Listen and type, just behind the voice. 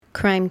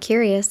Crime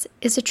Curious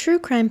is a true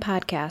crime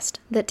podcast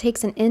that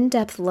takes an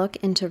in-depth look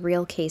into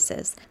real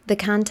cases. The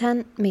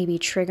content may be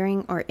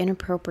triggering or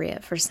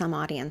inappropriate for some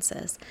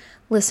audiences.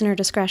 Listener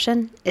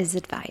discretion is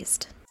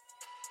advised.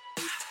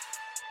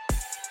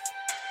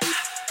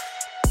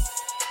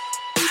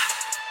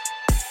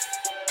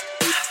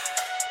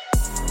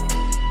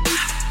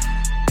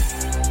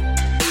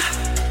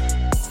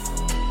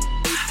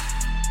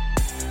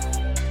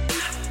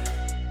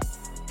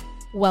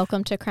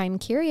 Welcome to Crime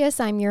Curious.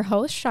 I'm your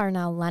host,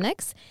 Charnel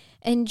Lennox,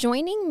 and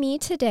joining me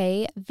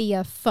today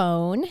via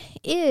phone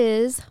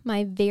is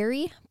my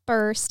very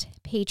first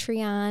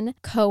Patreon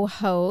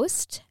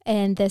co-host,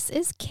 and this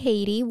is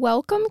Katie.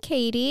 Welcome,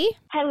 Katie.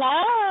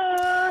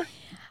 Hello.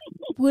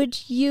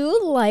 Would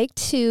you like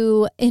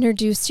to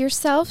introduce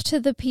yourself to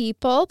the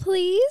people,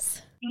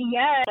 please?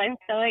 Yes, I'm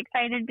so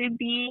excited to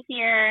be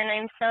here,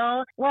 and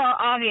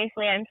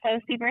obviously I'm so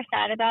super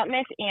sad about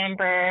Miss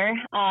Amber.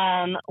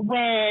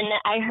 When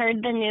I heard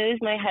the news,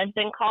 my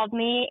husband called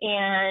me,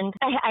 and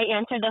I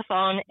answered the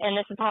phone, and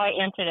this is how I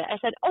answered it. I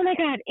said, "Oh my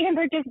God,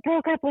 Amber just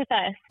broke up with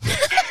us."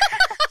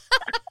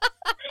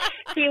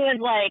 She was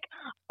like,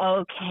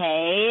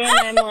 "Okay,"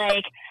 and I'm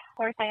like, of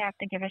course I have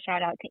to give a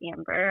shout out to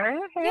Amber.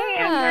 Hey,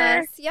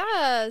 Amber.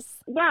 Yes.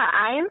 Yeah,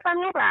 I am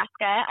from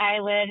Nebraska. I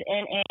live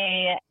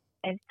in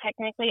it's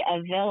technically a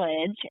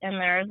village, and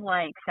there's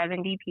like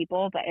 70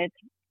 people, but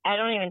I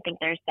don't even think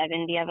there's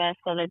 70 of us,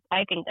 so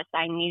I think the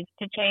sign needs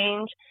to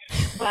change.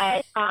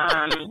 But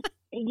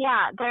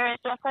yeah, there's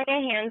just like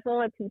a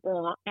handful of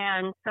people,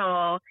 and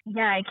so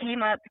yeah, I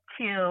came up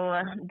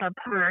to the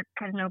park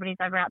because nobody's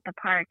ever at the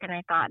park, and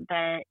I thought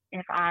that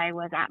if I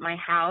was at my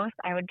house,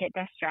 I would get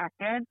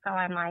distracted. So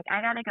I'm like, I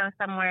gotta go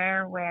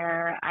somewhere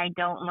where I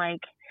don't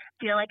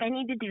feel like I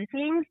need to do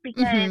things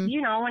because,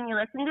 you know, when you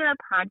listen to a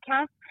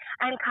podcast,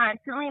 I'm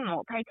constantly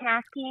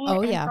multitasking.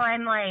 Oh, yeah.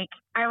 And so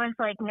I was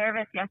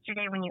nervous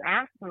yesterday when you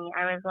asked me.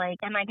 I was like,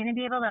 am I going to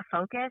be able to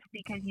focus?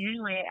 Because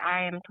usually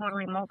I am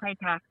totally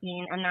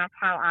multitasking, and that's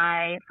how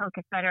I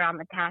focus better on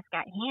the task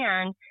at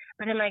hand.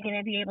 But am I going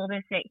to be able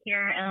to sit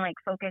here and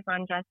focus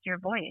on just your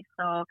voice?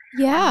 So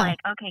yeah. I'm like,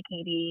 okay,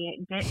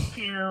 Katie, get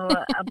to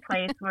a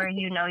place where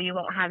you know you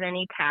won't have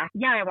any tasks.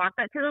 Yeah, I walked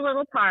up to the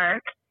little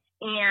park.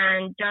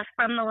 And just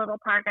from the little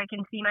park, I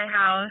can see my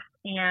house,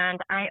 and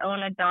I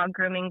own a dog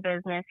grooming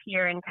business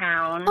here in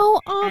town. Oh,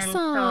 awesome. And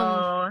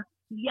so,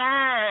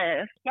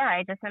 yes. Yeah,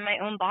 I just am my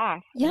own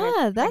boss.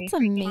 Yeah, that's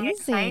amazing.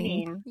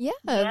 Exciting. Yeah.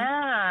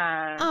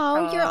 Yeah.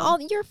 Oh,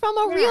 so, you're from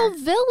a real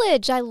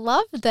village. I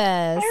love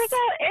this.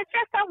 It's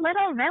just a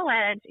little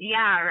village.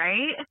 Yeah,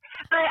 right?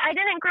 But I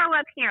didn't grow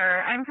up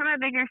here. I'm from a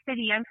bigger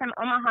city. I'm from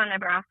Omaha,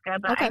 Nebraska,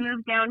 but okay. I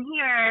moved down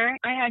here.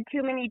 I had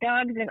too many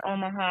dogs in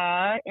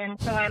Omaha, and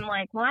so I'm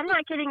like, well, I'm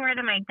not getting rid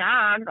of my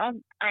dogs.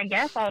 I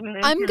guess I'll move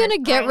I'm to going to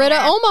get rid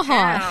of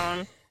Omaha.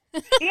 Town.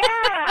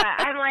 Yeah,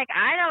 I'm like,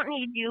 I don't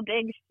need you,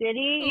 big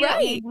city. You don't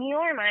need me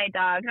or my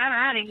dogs. I'm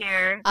out of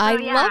here. So, I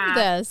love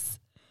this.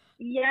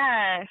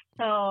 Yeah,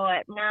 so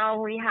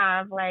now we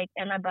have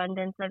an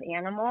abundance of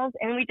animals,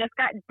 and we just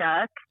got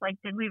ducks.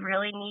 Did we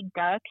really need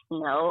ducks?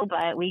 No,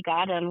 but we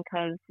got them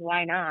because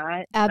why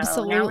not?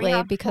 Absolutely,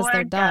 so because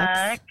they're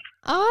ducks.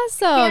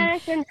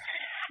 Awesome. Yes,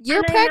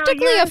 you're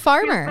practically a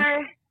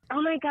farmer.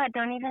 Oh my God,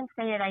 don't even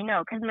say it. I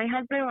know, because my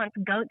husband wants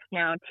goats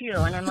now too,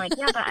 and I'm like,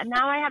 yeah, but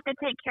now I have to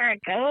take care of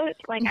goats?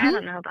 I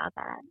don't know about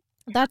that.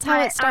 That's how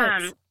it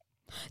starts.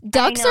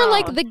 Ducks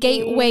are the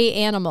gateway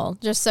animal,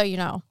 just so you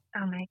know.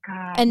 Oh my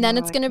God. And then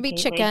it's going to be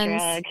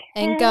chickens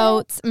and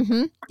goats.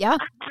 Yeah.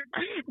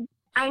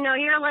 I know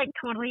you're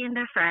totally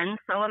into Friends,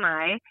 so am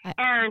I.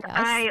 And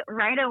yes.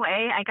 Right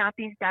away, I got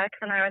these ducks,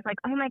 and I was like,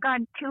 oh my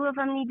God, 2 of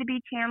them need to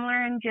be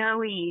Chandler and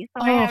Joey.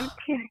 So I have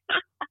 2.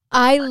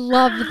 I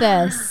love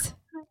this.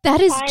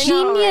 That is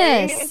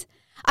genius. Know, right?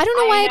 I don't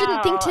know why I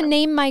didn't think to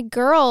name my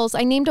girls.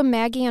 I named them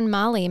Maggie and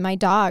Molly, my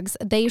dogs.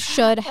 They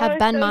should have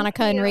been so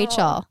Monica and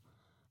Rachel.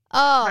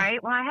 Oh.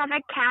 Right? Well, I have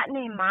a cat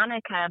named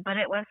Monica, but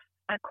it was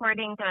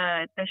according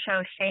to the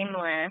show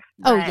Shameless.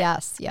 Oh,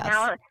 yes.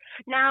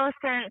 Now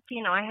since,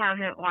 I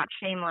haven't watched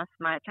Shameless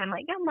much, I'm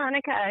like, yeah,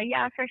 Monica,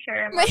 yeah, for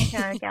sure,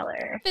 Monica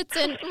Geller. Fits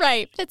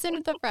in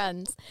with the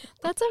Friends.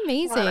 That's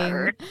amazing.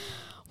 Whatever.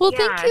 Well,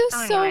 thank you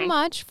so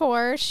much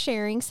for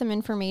sharing some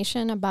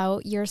information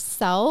about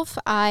yourself.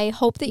 I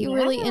hope that you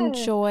really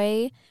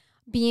enjoy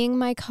being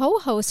my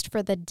co-host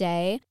for the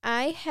day.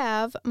 I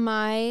have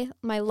my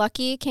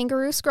lucky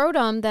kangaroo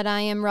scrotum that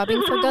I am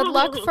rubbing for good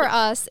luck for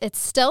us. It's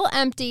still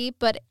empty,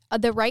 but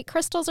the right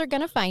crystals are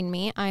going to find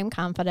me. I'm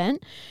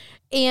confident.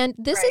 And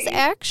this is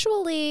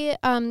actually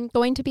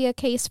going to be a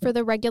case for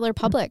the regular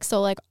public.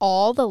 So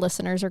all the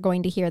listeners are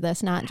going to hear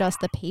this, not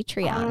just the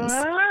Patreons.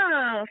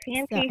 Oh,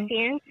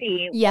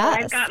 fancy. Yes.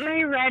 Well, I've got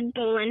my Red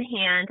Bull in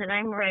hand, and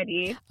I'm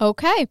ready.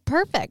 Okay,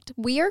 perfect.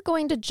 We are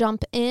going to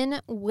jump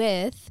in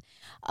with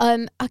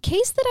a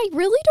case that I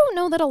really don't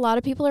know that a lot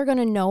of people are going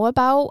to know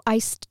about. I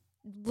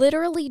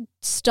literally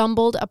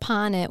stumbled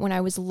upon it when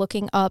I was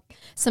looking up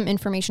some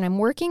information. I'm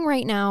working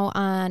right now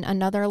on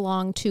another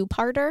long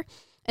 2-parter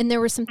And there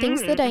were some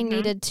things that I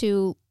needed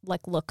to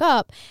like look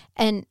up,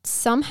 and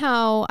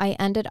somehow I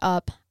ended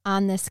up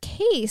on this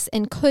case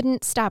and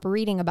couldn't stop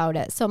reading about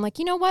it. So I'm like,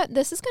 you know what?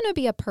 This is going to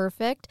be a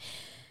perfect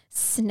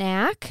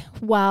snack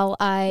while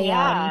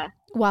I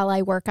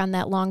work on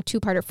that long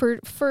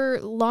 2-parter.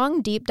 For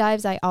long deep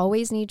dives, I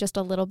always need just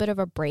a little bit of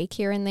a break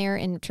here and there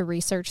and to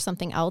research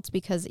something else,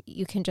 because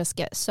you can just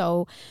get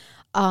so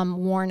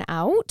worn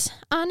out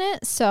on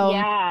it. So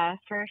yeah,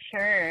 for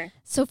sure.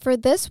 So for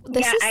this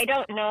is, I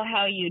don't know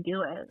how you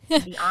do it,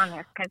 to be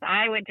honest, because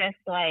I would just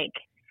like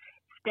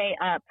stay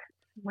up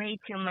way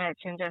too much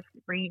and just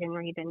read and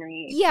read and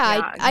read.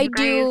 Yeah, I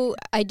do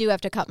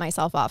have to cut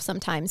myself off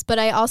sometimes, but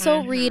I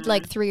also read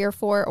like 3 or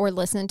 4 or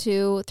listen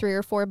to 3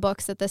 or 4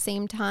 books at the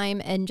same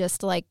time, and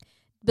just like,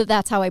 but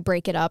that's how I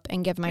break it up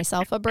and give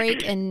myself a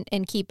break and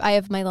keep, I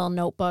have my little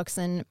notebooks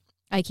and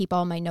I keep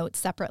all my notes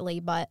separately.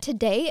 But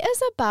today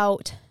is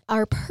about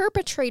our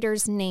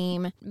perpetrator's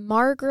name,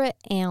 Margaret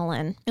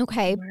Allen.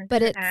 Okay,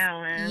 but it's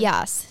Allen.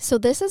 Yes. So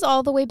this is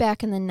all the way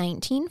back in the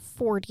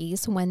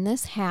 1940s when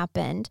this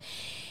happened.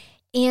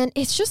 And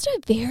it's just a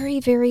very,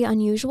 very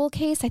unusual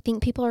case. I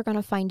think people are going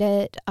to find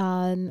it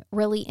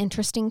really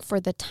interesting for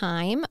the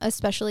time,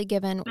 especially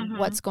given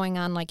what's going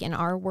on like in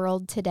our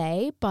world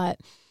today.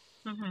 But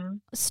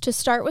to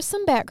start with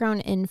some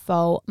background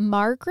info,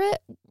 Margaret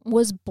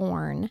was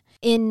born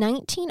in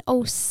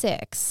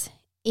 1906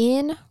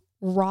 in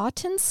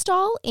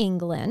Rawtenstall,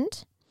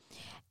 England.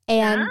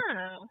 And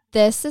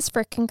this is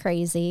freaking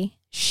crazy.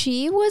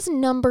 She was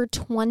number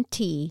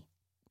 20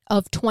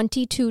 of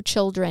 22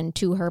 children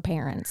to her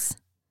parents.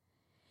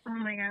 Oh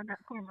my God,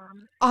 that's poor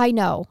mom. I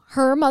know.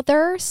 Her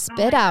mother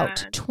spit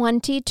out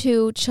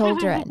 22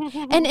 children.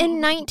 And in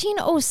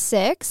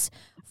 1906,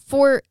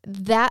 for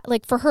that,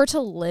 like for her to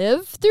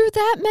live through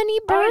that many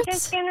births. I was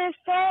just going to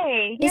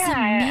say,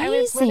 I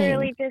was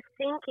literally just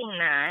thinking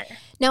that.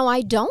 Now,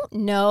 I don't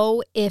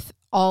know if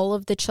all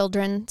of the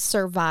children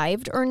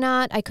survived or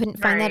not. I couldn't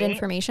find that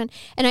information.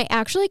 And I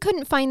actually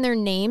couldn't find their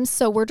names.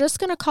 So we're just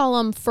going to call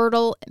them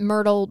Fertile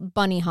Myrtle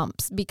Bunny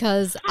Humps,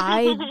 because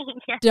I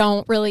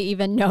don't really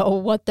even know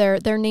what their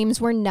names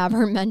were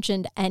never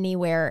mentioned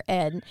anywhere.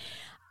 And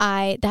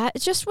that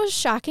just was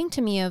shocking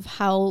to me of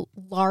how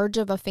large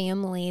of a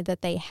family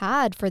that they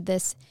had for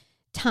this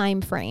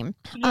time frame.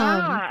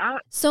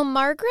 So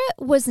Margaret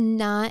was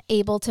not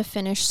able to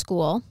finish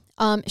school.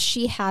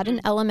 She had an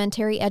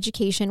elementary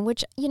education,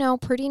 which, you know,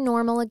 pretty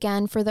normal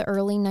again for the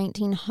early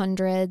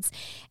 1900s.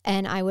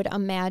 And I would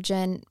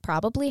imagine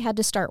probably had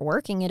to start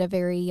working at a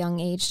very young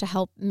age to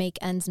help make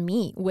ends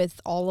meet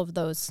with all of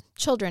those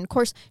children. Of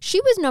course,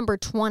 she was number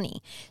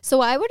 20.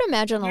 So I would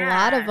imagine a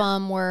lot of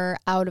them were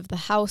out of the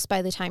house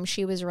by the time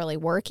she was really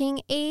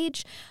working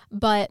age.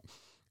 But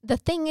the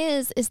thing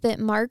is that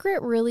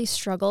Margaret really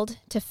struggled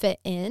to fit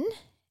in.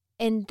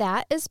 And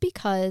that is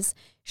because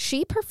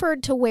she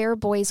preferred to wear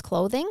boys'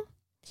 clothing.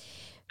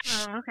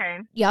 Oh, okay.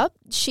 Yep.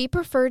 She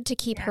preferred to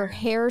keep her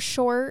hair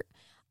short.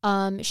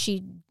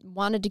 She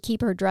wanted to keep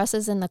her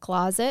dresses in the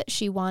closet.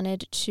 She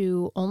wanted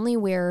to only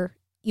wear,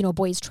 you know,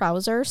 boys'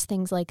 trousers,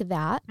 things like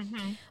that.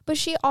 But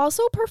she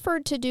also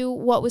preferred to do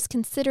what was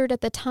considered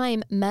at the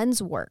time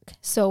men's work.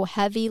 So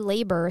heavy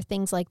labor,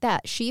 things like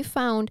that. She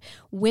found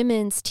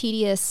women's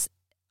tedious,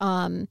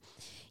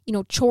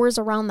 chores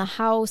around the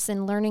house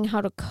and learning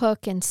how to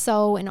cook and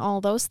sew and all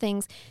those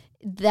things,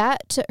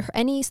 that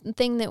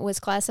anything that was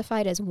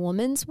classified as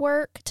woman's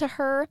work to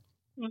her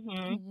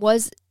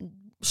was,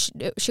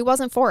 she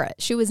wasn't for it.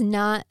 She was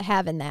not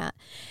having that.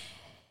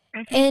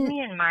 I think me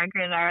and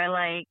Margaret are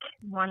like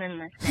one and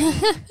the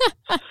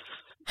same.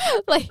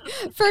 Like,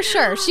 for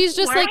sure. She's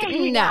just like,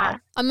 no,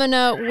 I'm going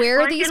to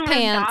wear these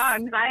pants.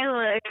 Dogs,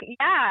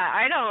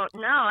 I don't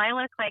know. I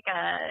look like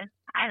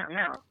I don't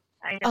know.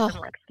 I just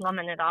am like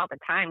slumming it all the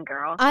time,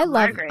 girl. I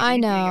love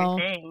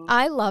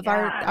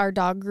our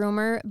dog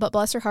groomer, but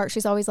bless her heart,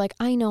 she's always like,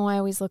 I know I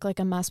always look like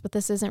a mess, but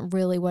this isn't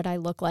really what I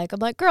look like. I'm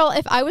like, girl,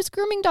 if I was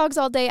grooming dogs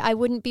all day, I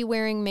wouldn't be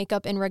wearing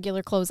makeup and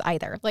regular clothes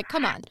either. Like,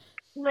 come on.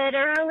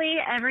 Literally,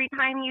 every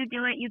time you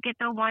do it, you get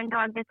the one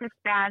dog that's a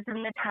spaz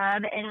in the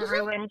tub and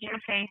ruins your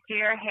face or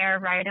your hair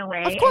right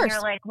away. Of course. And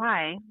you're like,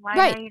 why? Why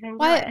did I even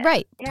do it?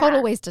 Right. Yeah.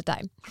 Total waste of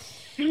time.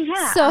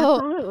 Yeah, so,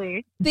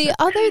 absolutely. The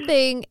other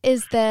thing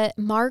is that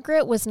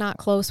Margaret was not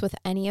close with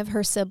any of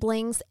her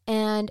siblings,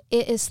 and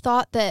it is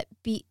thought that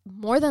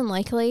more than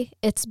likely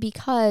it's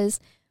because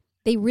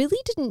they really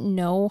didn't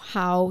know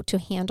how to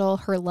handle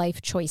her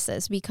life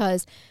choices,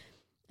 because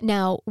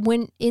now,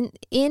 when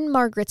in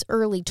Margaret's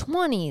early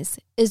 20s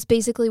is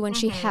basically when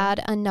she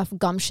had enough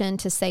gumption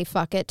to say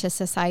fuck it to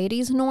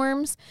society's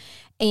norms.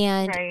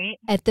 And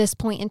at this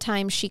point in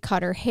time, she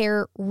cut her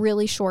hair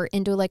really short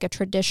into like a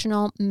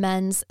traditional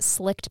men's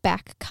slicked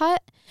back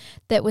cut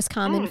that was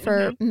common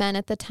for men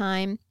at the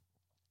time.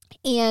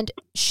 And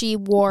she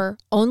wore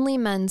only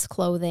men's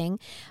clothing.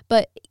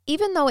 But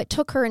even though it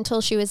took her until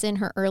she was in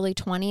her early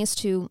 20s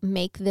to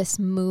make this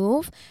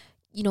move,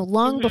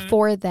 long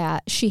before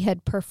that, she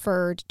had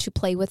preferred to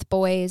play with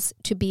boys,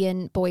 to be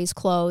in boys'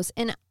 clothes.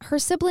 And her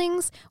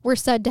siblings were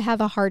said to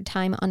have a hard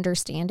time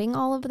understanding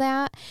all of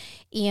that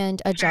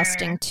and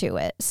adjusting to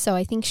it. So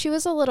I think she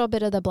was a little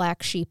bit of the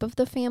black sheep of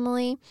the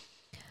family.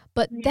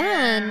 But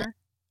then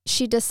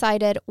she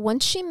decided,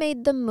 once she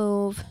made the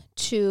move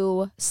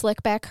to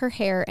slick back her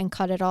hair and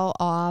cut it all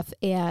off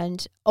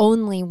and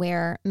only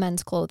wear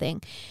men's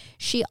clothing,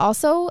 she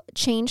also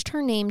changed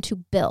her name to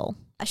Bill.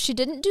 She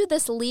didn't do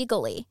this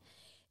legally.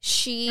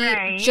 She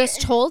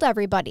just told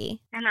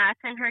everybody. And that's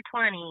in her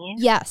 20s.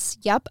 Yes.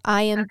 Yep.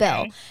 I am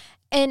Bill.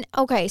 And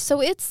okay,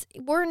 so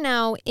we're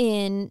now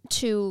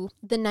into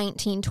the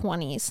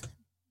 1920s.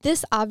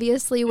 This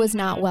obviously was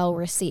not well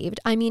received.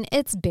 I mean,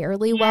 it's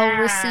barely well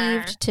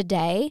received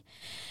today.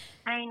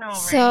 I know,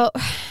 so,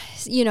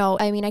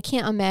 I mean, I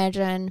can't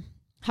imagine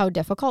how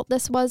difficult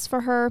this was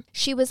for her.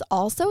 She was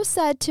also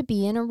said to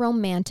be in a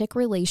romantic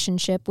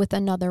relationship with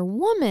another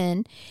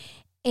woman.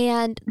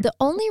 And the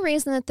only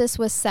reason that this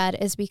was said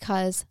is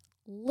because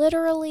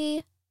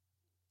literally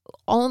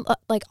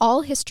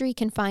all history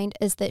can find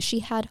is that she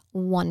had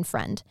one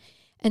friend.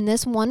 And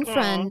this one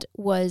friend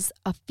was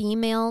a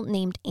female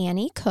named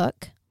Annie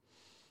Cook.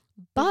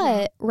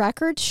 But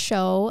records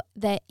show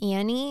that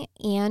Annie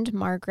and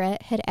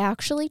Margaret had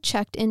actually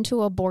checked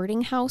into a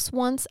boarding house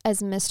once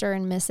as Mr.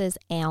 and Mrs.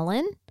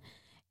 Allen.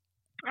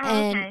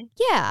 And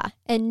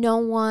and no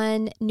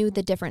one knew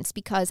the difference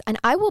and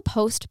I will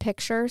post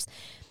pictures.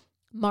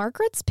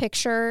 Margaret's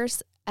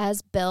pictures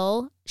as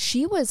Bill,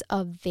 she was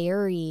a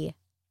very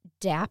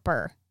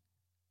dapper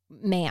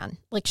man.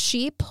 Like,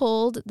 she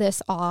pulled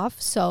this off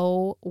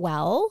so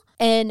well.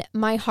 And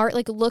my heart,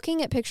 like,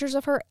 looking at pictures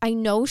of her, I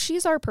know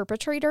she's our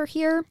perpetrator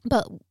here,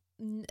 but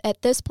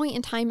at this point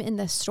in time in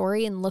the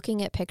story and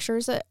looking at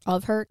pictures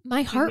of her,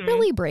 my heart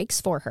really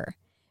breaks for her.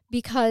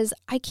 Because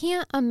I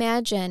can't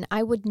imagine,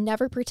 I would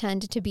never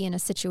pretend to be in a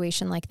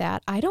situation like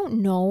that. I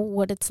don't know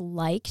what it's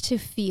like to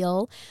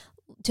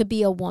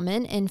be a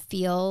woman and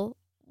feel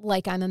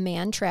like I'm a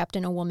man trapped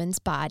in a woman's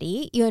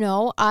body,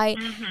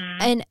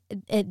 and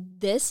at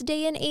this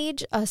day and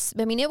age, I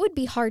mean, it would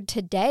be hard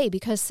today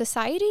because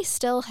society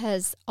still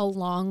has a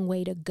long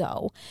way to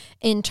go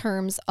in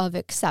terms of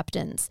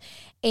acceptance.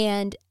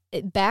 And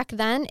back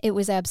then it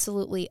was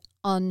absolutely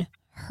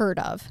unheard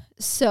of.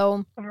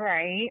 So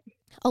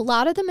a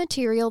lot of the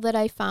material that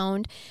I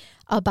found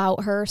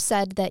about her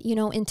said that,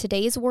 in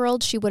today's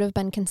world, she would have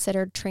been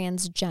considered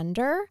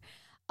transgender.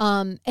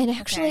 And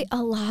actually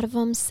a lot of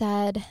them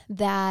said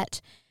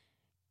that,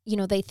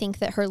 they think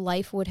that her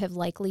life would have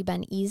likely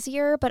been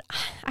easier, but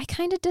I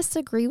kind of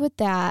disagree with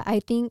that. I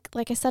think,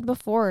 like I said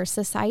before,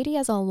 society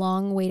has a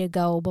long way to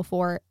go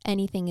before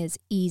anything is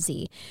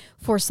easy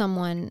for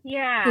someone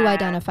who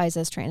identifies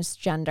as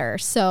transgender.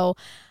 So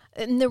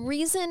and the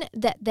reason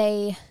that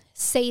they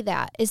say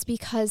that is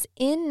because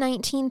in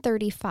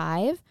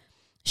 1935,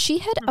 she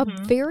had a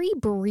very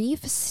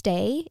brief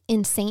stay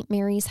in St.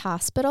 Mary's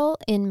Hospital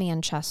in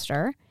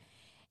Manchester.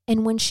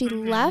 And when she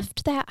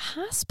left that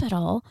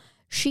hospital,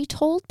 she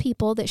told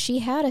people that she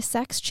had a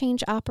sex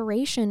change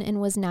operation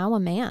and was now a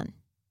man.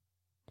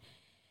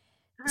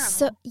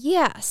 So,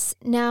 yes.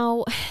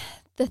 Now,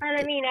 but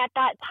I mean, at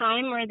that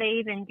time, were they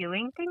even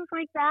doing things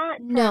like that?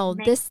 No,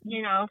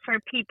 for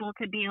people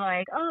to be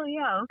like, oh,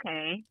 yeah,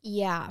 okay.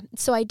 Yeah.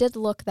 So I did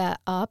look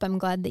that up. I'm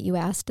glad that you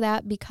asked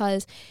that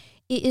because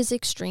it is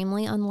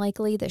extremely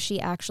unlikely that she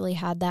actually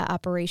had that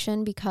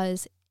operation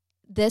because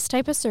this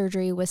type of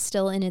surgery was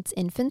still in its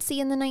infancy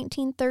in the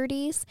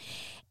 1930s.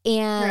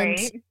 And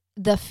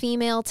the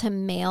female to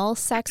male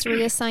sex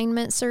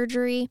reassignment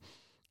surgery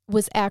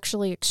was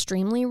actually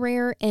extremely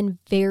rare and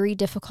very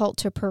difficult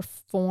to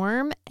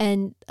perform.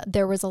 And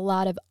there was a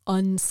lot of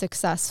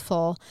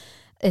unsuccessful,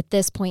 at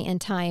this point in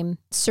time,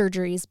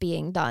 surgeries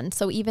being done.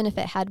 So even if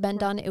it had been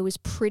done, it was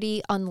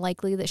pretty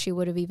unlikely that she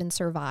would have even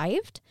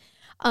survived.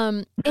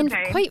 And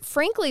quite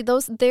frankly,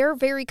 they're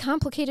very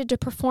complicated to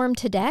perform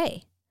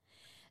today.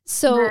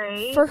 So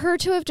for her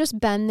to have just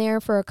been there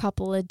for a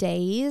couple of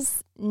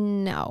days,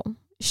 no,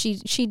 she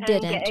didn't.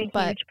 Get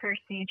a huge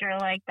procedure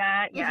like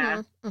that,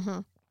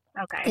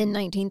 Okay. In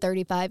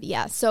 1935,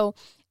 So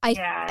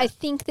I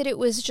think that it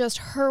was just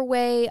her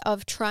way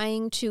of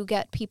trying to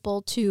get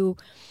people to,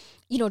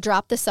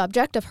 drop the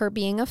subject of her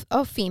being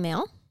a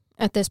female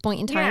at this point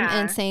in time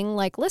and saying,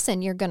 like,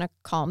 listen, you're going to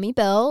call me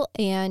Bill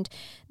and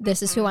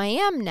this is who I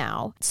am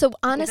now. So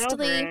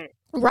honestly,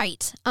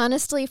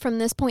 honestly, from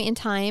this point in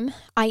time,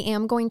 I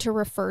am going to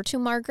refer to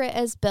Margaret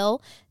as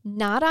Bill,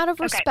 not out of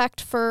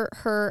respect for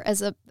her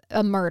as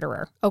a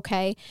murderer,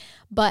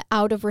 but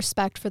out of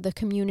respect for the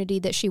community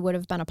that she would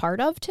have been a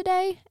part of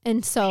today.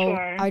 And so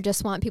I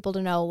just want people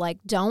to know, like,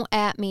 don't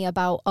at me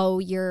about, oh,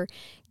 you're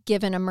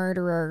giving a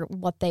murderer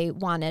what they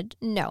wanted.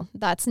 No,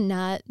 that's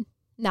not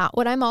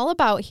what I'm all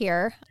about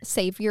here.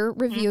 Save your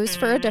reviews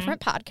for a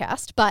different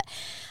podcast. But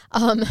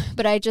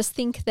I just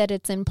think that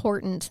it's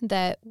important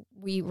that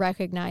we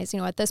recognize,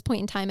 at this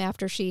point in time,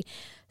 after she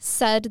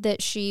said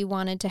that she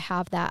wanted to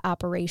have that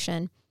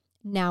operation,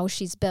 now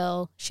she's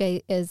Bill.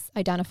 She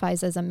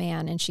identifies as a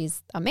man and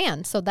she's a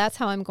man. So that's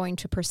how I'm going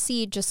to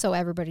proceed, just so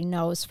everybody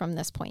knows from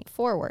this point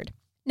forward.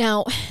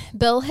 Now,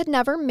 Bill had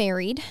never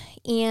married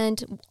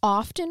and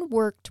often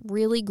worked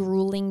really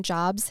grueling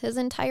jobs his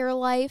entire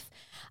life.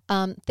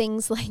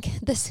 Things like,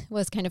 this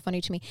was kind of funny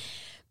to me,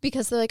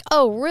 because they're like,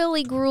 oh,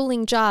 really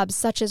grueling jobs,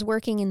 such as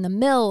working in the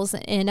mills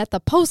and at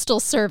the postal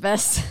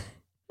service.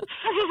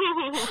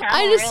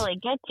 I just really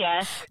get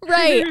you.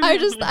 Right.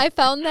 I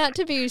found that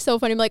to be so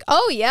funny. I'm like,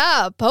 oh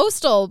yeah,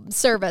 postal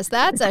service.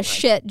 That's a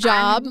shit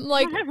job. I'm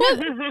like, what?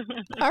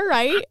 All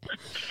right.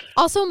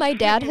 Also, my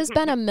dad has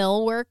been a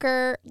mill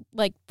worker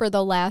like for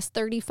the last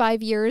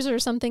 35 years or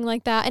something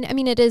like that. And I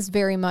mean, it is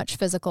very much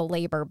physical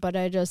labor, but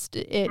it just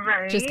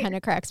kind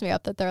of cracks me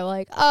up that they're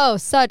like, oh,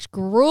 such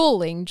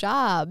grueling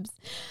jobs.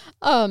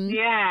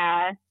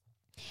 Yeah.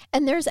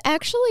 And there's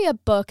actually a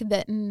book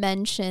that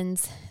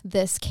mentions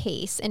this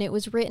case, and it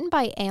was written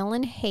by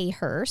Alan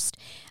Hayhurst.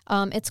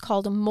 It's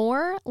called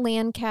More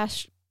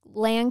Lancashire.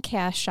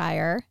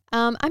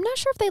 I'm not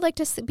sure if they like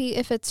to be,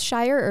 if it's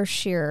Shire or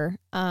Sheer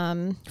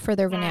for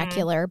their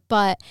vernacular,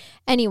 but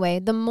anyway,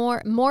 the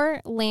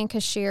more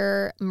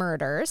Lancashire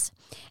murders.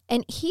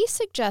 And he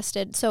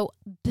suggested, so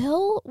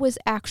Bill was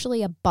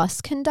actually a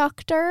bus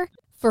conductor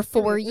for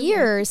 4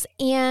 years.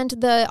 And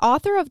the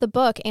author of the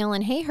book,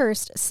 Alan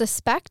Hayhurst,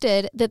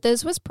 suspected that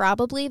this was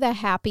probably the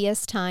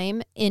happiest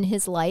time in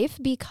his life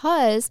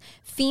because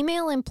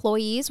female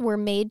employees were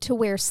made to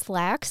wear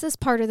slacks as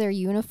part of their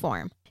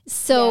uniform.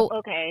 So,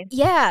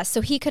 so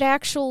he could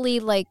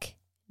actually like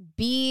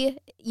be,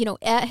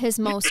 at his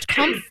most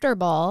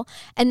comfortable.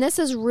 And this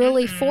is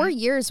really 4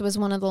 years was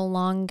one of the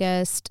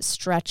longest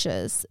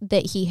stretches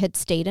that he had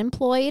stayed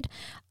employed.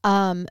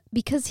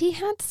 Because he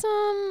had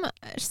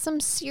some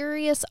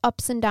serious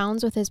ups and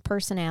downs with his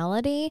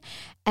personality.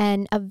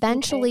 And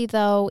eventually,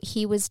 though,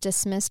 he was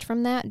dismissed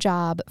from that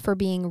job for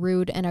being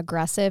rude and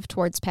aggressive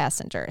towards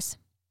passengers.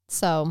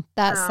 So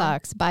that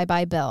sucks.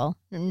 Bye-bye, Bill.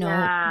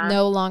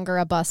 No longer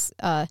a bus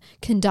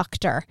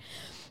conductor,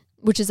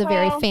 which is a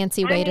very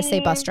fancy way to say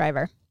bus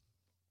driver.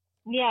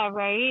 Yeah,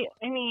 right.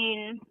 I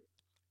mean,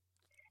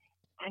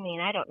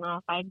 I don't know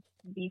if I'd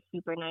be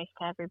super nice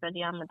to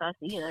everybody on the bus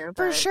either.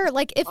 For sure.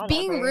 Like, if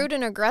being rude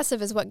and aggressive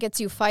is what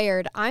gets you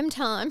fired,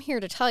 I'm here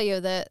to tell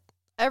you that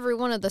every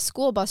one of the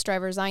school bus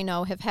drivers I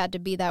know have had to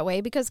be that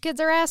way because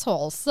kids are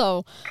assholes.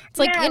 So it's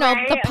like,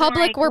 the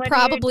public were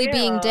probably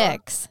being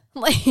dicks.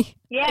 Like,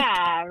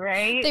 yeah,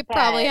 right. They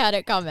probably had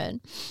it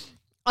coming.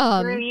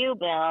 Screw you,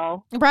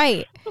 Bill.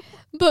 Right.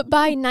 But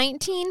by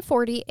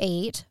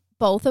 1948,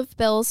 both of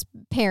Bill's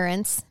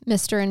parents,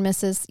 Mr. and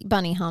Mrs.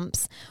 Bunny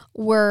Humps,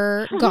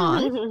 were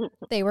gone.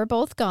 They were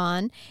both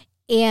gone.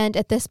 And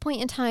at this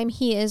point in time,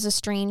 he is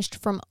estranged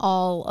from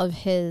all of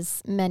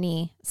his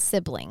many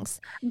siblings.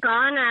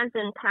 Gone as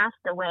in passed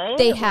away?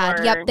 They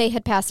had. Yep, they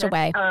had passed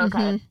away. Oh, okay.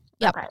 Mm-hmm.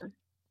 Yep. Okay.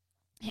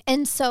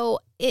 And so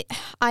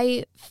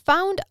I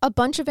found a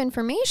bunch of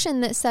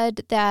information that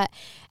said that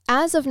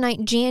as of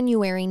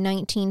January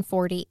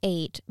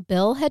 1948,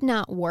 Bill had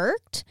not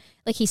worked.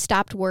 Like, he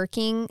stopped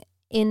working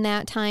in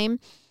that time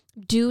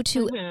due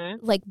to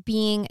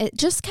it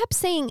just kept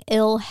saying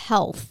ill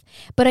health,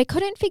 but I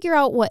couldn't figure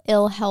out what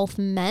ill health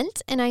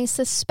meant. And I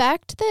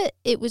suspect that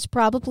it was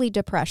probably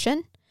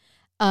depression.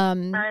 I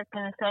was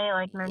going to say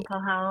like mental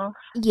health.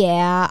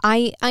 Yeah,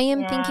 I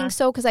am thinking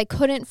so because I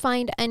couldn't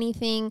find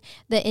anything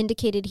that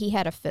indicated he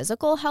had a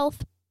physical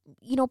health,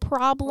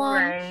 problem.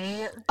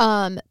 Right.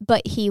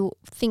 But he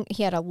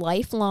had a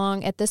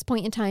lifelong, at this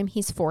point in time,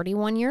 he's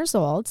 41 years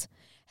old.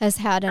 Has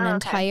had an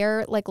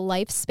entire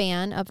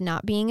lifespan of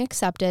not being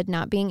accepted,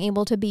 not being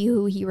able to be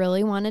who he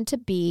really wanted to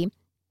be.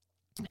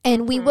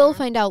 And we will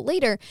find out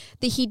later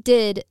that he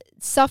did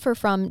suffer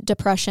from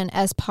depression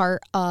as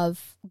part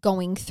of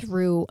going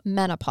through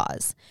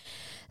menopause.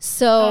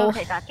 So,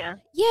 gotcha.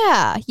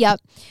 Yeah,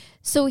 yep.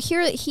 So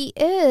here he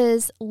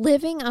is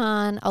living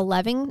on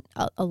 11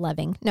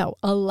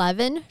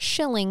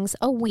 shillings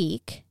a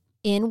week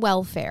in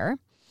welfare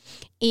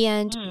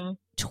and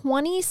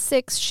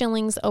 26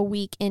 shillings a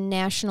week in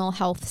national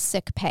health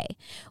sick pay,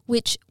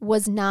 which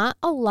was not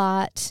a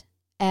lot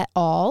at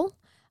all.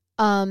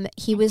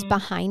 He was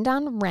behind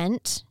on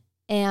rent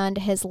and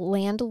his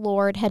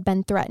landlord had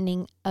been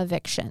threatening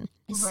eviction.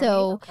 Right.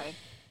 So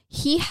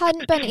he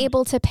hadn't been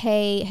able to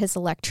pay his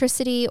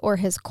electricity or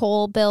his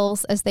coal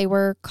bills, as they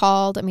were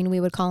called. I mean, we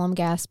would call them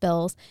gas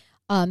bills.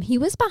 He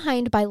was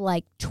behind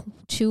by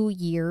 2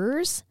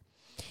 years.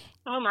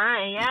 Oh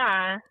my,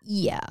 yeah.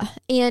 Yeah.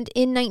 And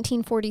in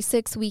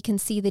 1946, we can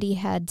see that he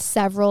had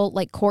several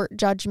court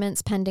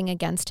judgments pending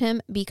against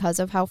him because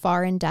of how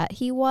far in debt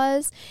he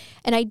was.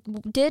 And I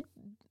did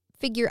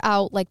figure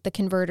out the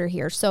converter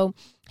here. So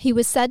he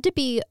was said to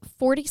be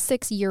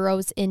 46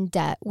 euros in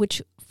debt,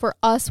 which for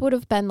us would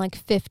have been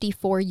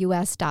 54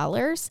 US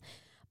dollars.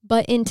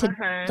 But in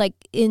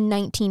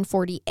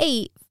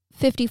 1948,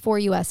 54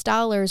 US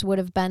dollars would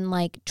have been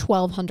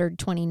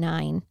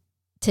 1,229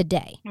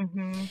 today.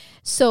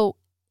 So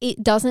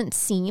it doesn't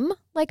seem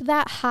like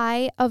that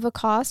high of a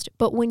cost,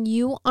 but when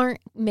you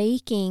aren't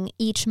making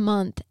each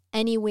month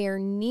anywhere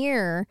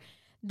near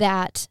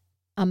that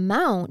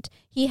amount,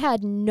 he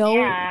had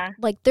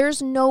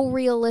there's no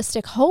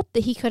realistic hope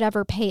that he could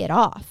ever pay it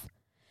off.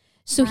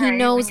 So he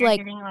knows when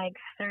you're getting like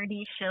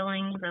 30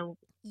 shillings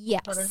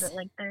yes. What is it,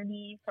 like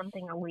 30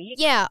 something a week?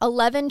 Yeah,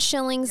 11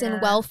 shillings in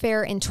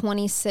welfare and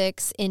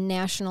 26 in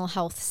national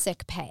health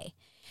sick pay.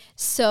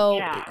 So,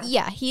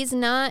 he's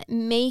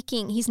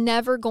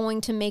never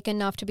going to make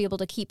enough to be able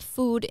to keep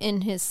food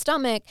in his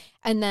stomach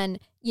and then,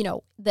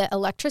 the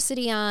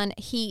electricity on,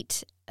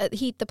 heat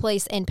the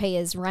place and pay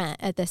his rent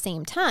at the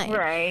same time.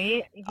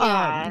 Right.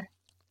 Yeah.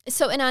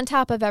 And on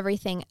top of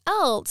everything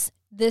else,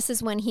 this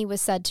is when he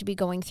was said to be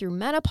going through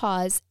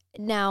menopause.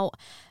 Now,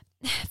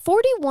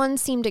 41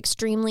 seemed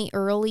extremely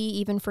early,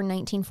 even for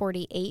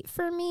 1948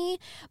 for me,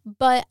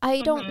 but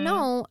I don't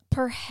know.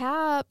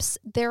 Perhaps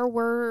there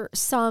were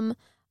some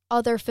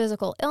other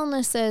physical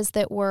illnesses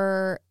that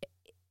were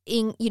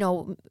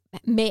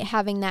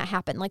having that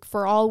happen. Like,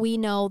 for all we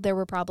know, there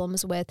were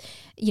problems with,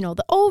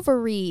 the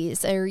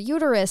ovaries or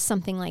uterus,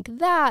 something like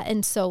that.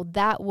 And so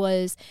that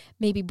was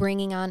maybe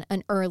bringing on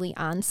an early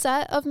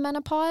onset of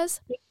menopause.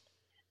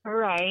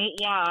 Right,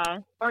 yeah.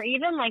 Or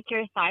even like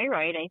your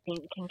thyroid, I think,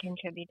 can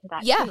contribute to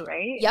that too,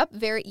 right? Yep,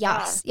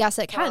 yes,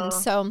 it can.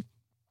 So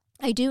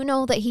I do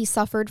know that he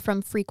suffered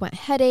from frequent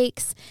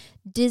headaches,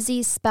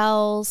 dizzy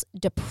spells,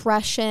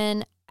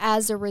 depression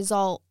as a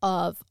result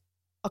of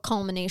a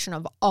culmination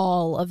of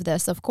all of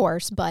this, of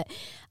course, but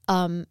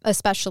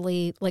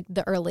especially like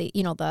the early,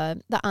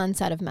 the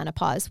onset of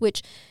menopause,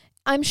 which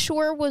I'm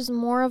sure was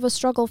more of a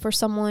struggle for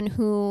someone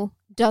who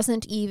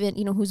doesn't even,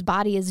 whose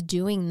body is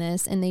doing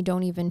this and they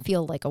don't even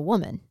feel like a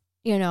woman,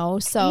 so.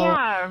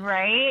 Yeah,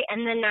 right.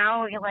 And then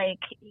now,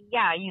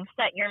 you've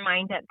set your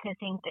mind up to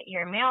think that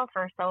you're male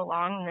for so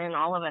long, and then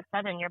all of a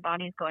sudden your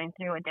body's going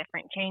through a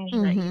different change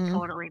that you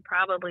totally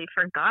probably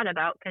forgot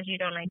about because you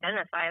don't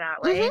identify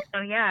that way.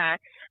 So, yeah,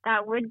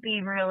 that would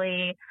be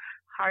really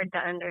hard to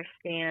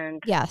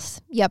understand.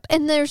 Yes. Yep.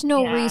 And there's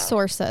no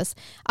resources.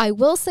 I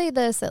will say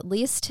this, at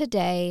least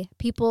today,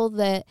 people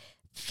that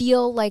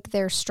feel like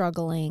they're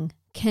struggling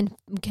can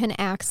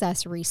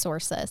access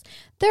resources.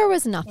 There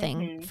was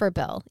nothing for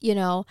Bill,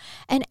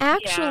 and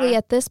actually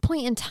at this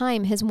point in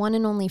time, his one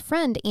and only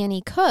friend,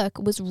 Annie Cook,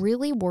 was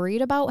really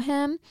worried about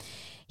him.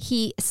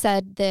 He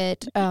said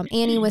that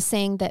Annie was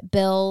saying that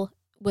Bill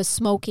was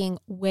smoking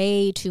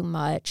way too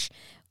much,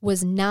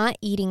 was not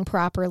eating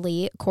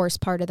properly. Of course,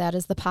 part of that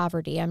is the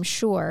poverty, I'm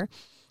sure.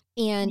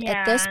 And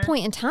at this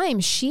point in time,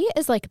 she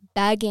is like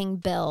begging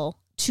Bill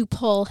to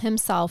pull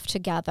himself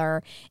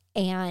together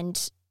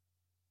and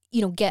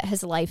get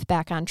his life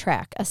back on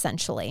track,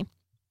 essentially.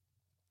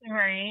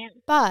 Right.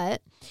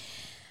 But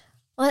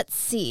let's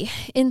see.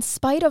 In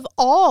spite of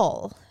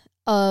all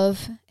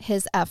of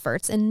his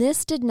efforts, and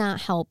this did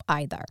not help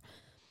either,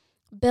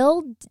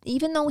 Bill,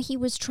 even though he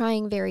was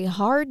trying very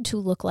hard to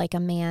look like a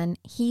man,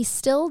 he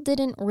still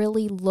didn't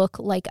really look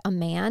like a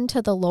man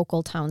to the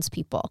local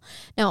townspeople.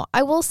 Now,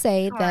 I will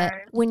say that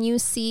when you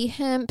see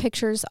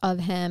pictures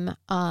of him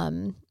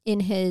in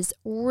his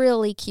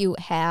really cute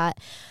hat,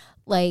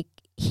 like,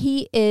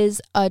 he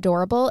is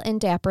adorable and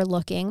dapper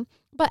looking,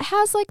 but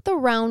has like the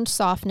round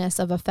softness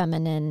of a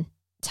feminine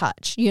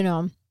touch,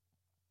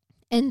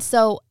 And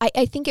so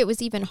I think it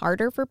was even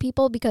harder for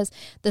people because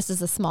this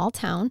is a small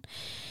town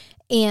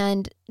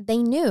and they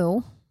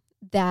knew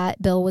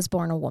that Bill was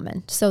born a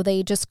woman. So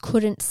they just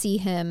couldn't see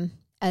him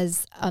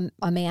as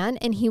a man.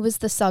 And he was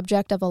the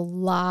subject of a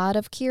lot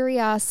of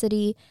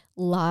curiosity,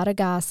 a lot of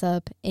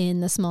gossip in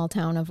the small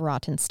town of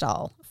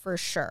Rottenstall, for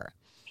sure.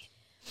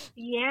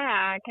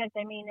 Yeah, because,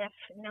 if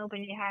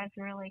nobody has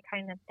really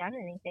kind of done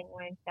anything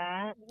like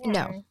that. Yeah.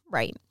 No,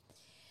 right.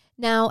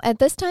 Now, at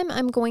this time,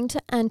 I'm going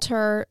to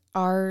enter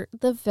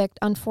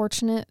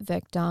unfortunate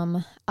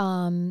victim.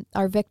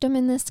 Our victim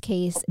in this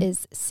case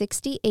is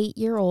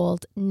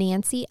 68-year-old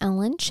Nancy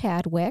Ellen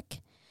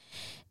Chadwick.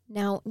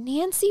 Now,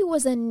 Nancy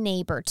was a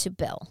neighbor to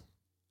Bill.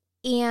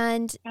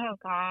 And oh,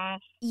 gosh.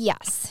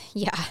 Yes,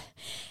 yeah.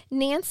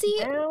 Nancy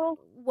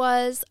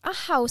was a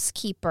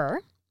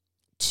housekeeper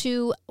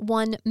to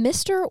one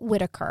Mr.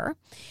 Whitaker,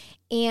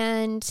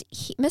 and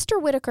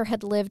Mr. Whitaker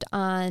had lived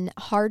on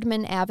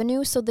Hardman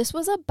Avenue, so this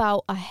was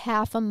about a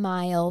half a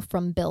mile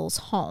from Bill's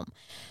home.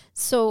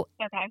 So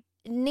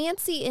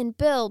Nancy and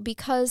Bill,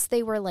 because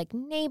they were like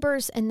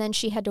neighbors, and then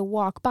she had to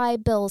walk by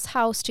Bill's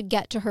house to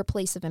get to her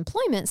place of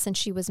employment since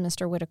she was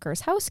Mr.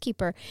 Whitaker's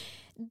housekeeper,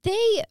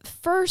 they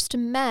first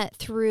met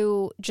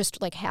through just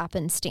like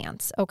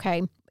happenstance,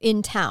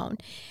 in town.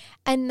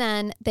 And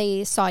then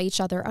they saw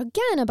each other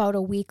again about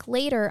a week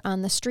later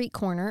on the street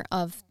corner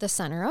of the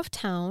center of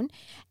town.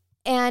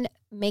 And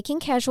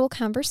making casual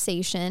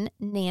conversation,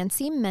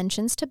 Nancy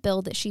mentions to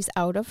Bill that she's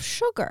out of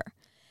sugar.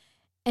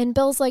 And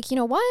Bill's like, you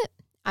know what?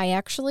 I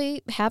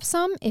actually have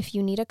some. If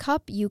you need a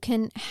cup,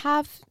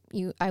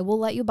 I will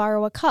let you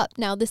borrow a cup.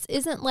 Now, this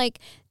isn't like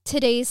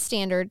today's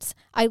standards.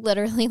 I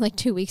literally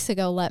 2 weeks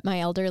ago let my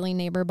elderly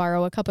neighbor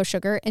borrow a cup of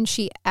sugar, and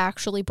she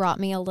actually brought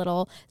me a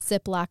little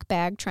Ziploc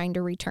bag trying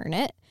to return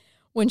it,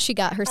 when she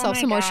got herself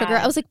some more sugar.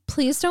 I was like,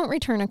 please don't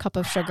return a cup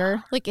of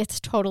sugar. Like, it's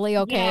totally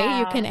okay. Yeah.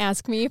 You can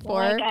ask me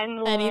for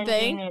I'm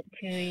anything. It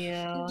to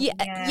you.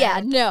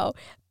 Yeah, no.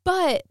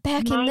 But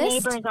back my in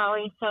this... My neighbor's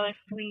always so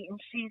sweet, and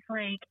she's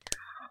like,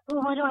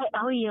 well, what do I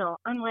owe you?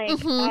 I'm like,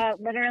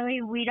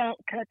 literally, we don't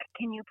cook.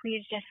 Can you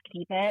please just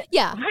keep it?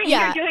 Yeah,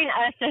 You're doing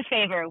us a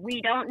favor.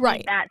 We don't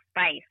need that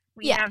spice.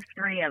 We have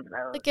 3 of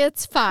those. Like,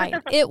 it's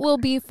fine. It will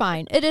be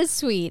fine. It is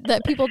sweet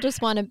that people just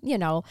want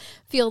to,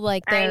 feel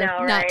like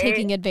they're not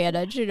taking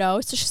advantage,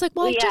 So she's like,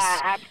 well,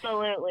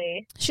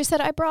 absolutely. She said,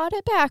 I brought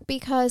it back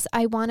because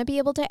I want to be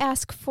able to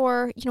ask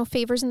for,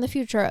 favors in the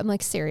future. I'm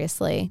like,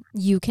 seriously,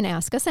 you can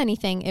ask us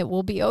anything. It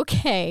will be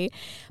okay.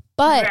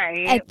 But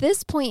at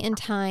this point in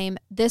time,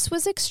 this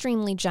was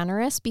extremely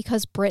generous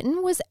because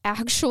Britain was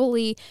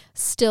actually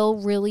still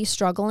really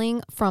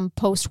struggling from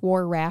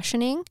post-war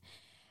rationing.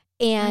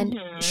 And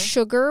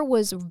sugar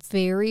was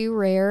very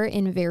rare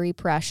and very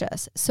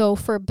precious. So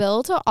for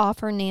Bill to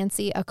offer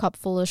Nancy a cup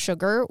full of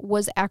sugar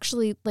was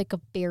actually like a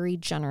very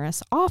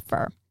generous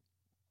offer.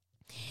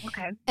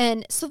 Okay.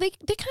 And so they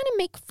kind of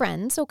make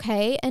friends,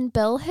 okay? And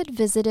Bill had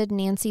visited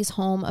Nancy's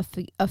home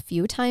a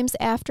few times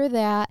after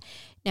that.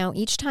 Now,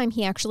 each time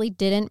he actually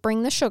didn't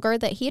bring the sugar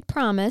that he had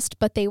promised,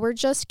 but they were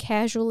just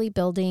casually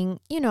building,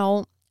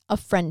 a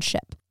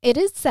friendship. It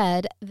is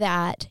said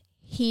that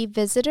he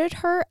visited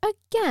her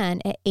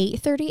again at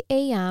 8:30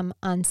 a.m.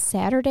 on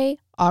Saturday,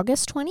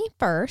 August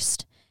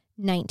 21st,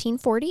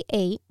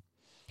 1948,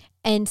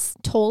 and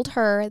told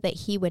her that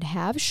he would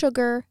have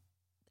sugar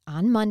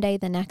on Monday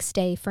the next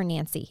day for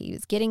Nancy. He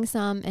was getting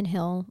some and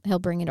he'll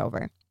bring it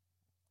over.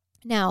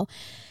 Now,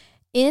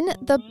 in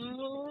the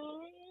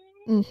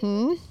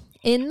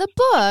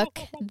book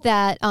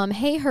that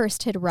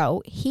Hayhurst had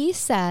wrote, he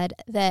said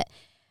that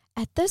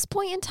at this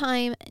point in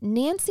time,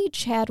 Nancy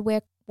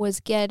Chadwick was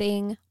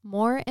getting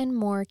more and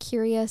more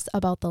curious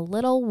about the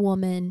little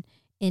woman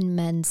in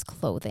men's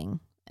clothing,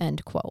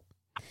 end quote.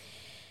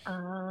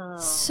 Oh.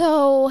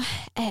 So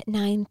at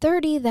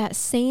 9:30 that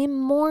same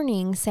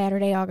morning,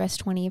 Saturday,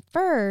 August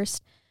 21st,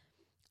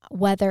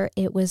 whether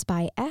it was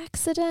by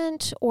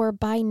accident or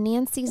by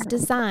Nancy's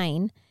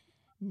design,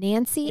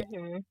 Nancy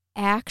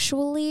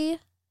actually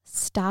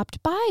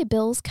stopped by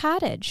Bill's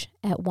cottage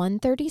at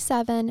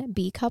 137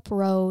 B Cup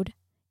Road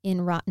in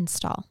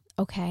Rottenstall.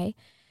 Okay.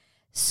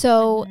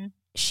 So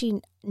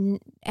she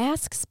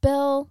asks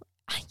Bill,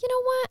 you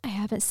know what? I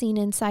haven't seen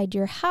inside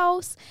your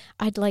house.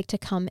 I'd like to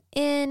come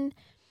in.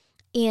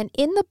 And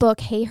in the book,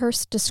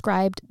 Hayhurst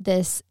described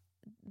this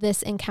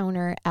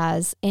encounter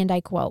as, and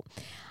I quote,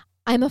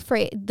 I'm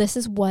afraid, this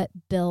is what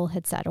Bill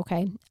had said,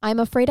 okay? I'm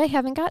afraid I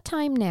haven't got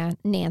time,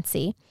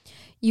 Nancy.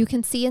 You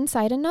can see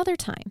inside another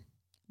time.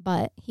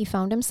 But he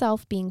found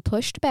himself being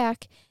pushed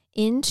back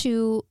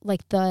into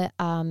like the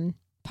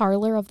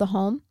parlor of the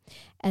home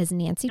as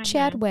Nancy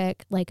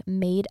Chadwick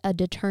made a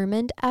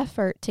determined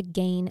effort to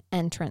gain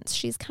entrance.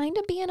 She's kind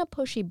of being a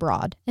pushy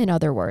broad, in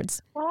other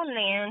words. Well,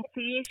 Nancy,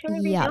 you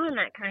shouldn't be doing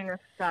that kind of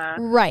stuff.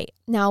 Right.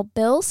 Now,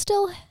 Bill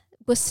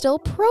was still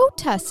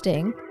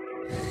protesting.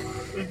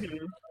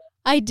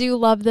 I do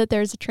love that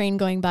there's a train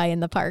going by in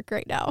the park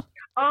right now.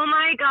 Oh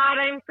my God,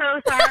 I'm so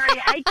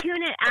sorry. I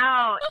tune it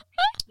out.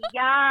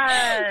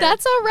 Yes.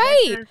 That's all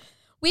right.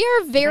 We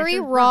are very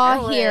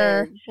raw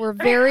here. We're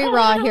very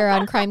raw here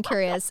on Crime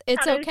Curious.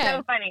 It's okay. That is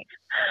so funny.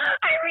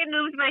 I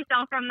removed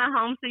myself from the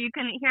home so you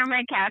couldn't hear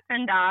my cats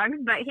and dogs,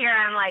 but here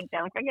I'm like,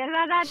 don't forget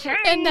about that train.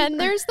 And then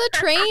there's the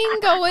train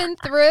going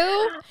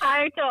through.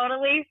 I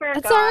totally forgot.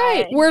 That's all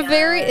right.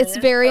 It's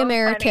very so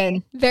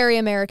American. Funny. Very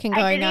American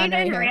going on right here.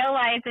 I didn't even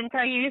realize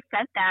until you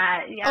said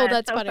that. Yeah,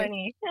 that's so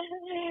funny.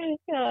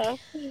 Yeah.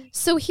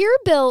 So here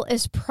Bill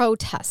is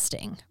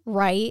protesting,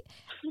 right?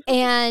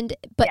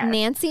 But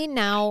Nancy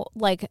now,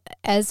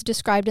 as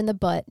described in the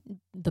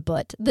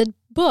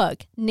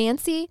book,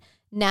 Nancy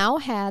now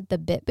had the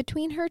bit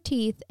between her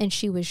teeth and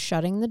she was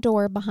shutting the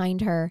door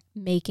behind her,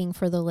 making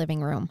for the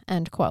living room,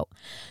 end quote.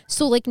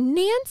 So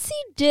Nancy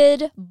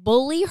did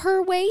bully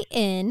her way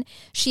in.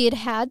 She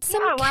had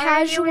some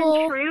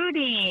casual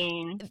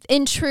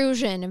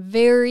intrusion.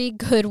 Very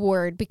good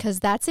word, because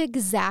that's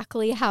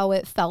exactly how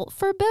it felt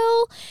for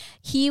Bill.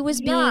 He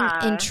was being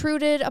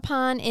intruded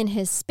upon in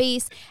his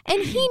space,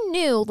 and he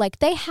knew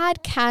they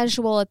had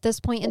casual at this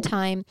point in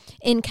time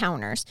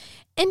encounters.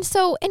 And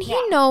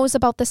he knows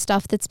about the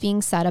stuff that's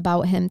being said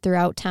about him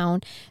throughout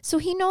town. So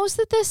he knows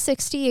that this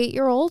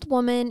 68-year-old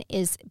woman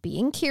is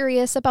being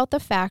curious about the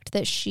fact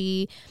that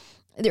he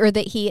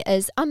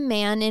is a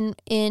man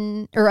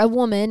or a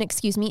woman,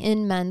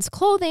 in men's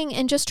clothing,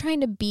 and just trying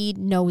to be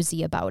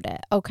nosy about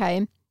it.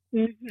 Okay.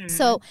 Mm-hmm.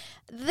 So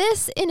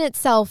this in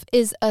itself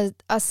is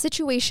a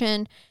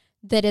situation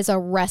that is a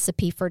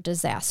recipe for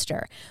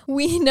disaster.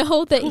 We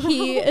know that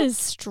he is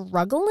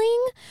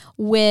struggling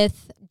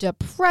with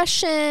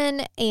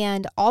depression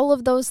and all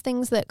of those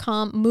things that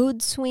come,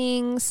 mood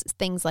swings,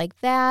 things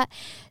like that.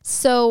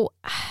 So,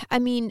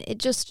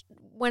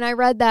 when I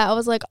read that, I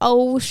was like,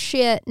 oh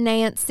shit,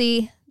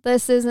 Nancy,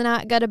 this is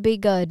not going to be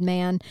good,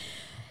 man.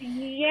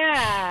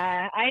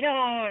 Yeah, I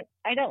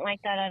don't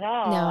like that at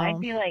all. No. I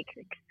feel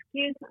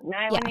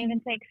I wouldn't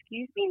even say,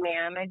 excuse me,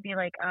 ma'am. I'd be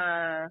like,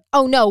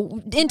 Oh,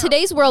 no. In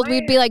today's world,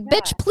 we'd be like,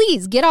 bitch,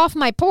 please get off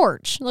my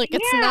porch. Like,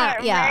 it's not,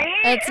 right?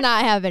 it's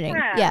not happening.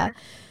 Yeah.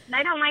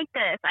 I don't like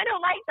this.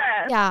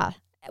 Yeah.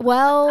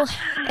 Well,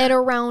 at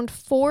around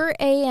 4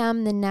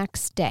 a.m. the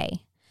next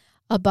day,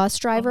 a bus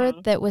driver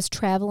that was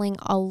traveling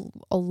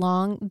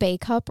along Bay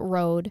Cup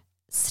Road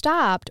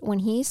stopped when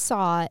he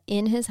saw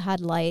in his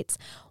headlights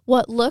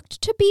what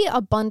looked to be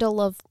a bundle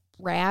of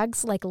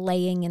rags, like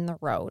laying in the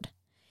road.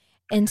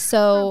 And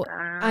so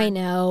I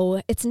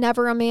know it's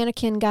never a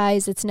mannequin,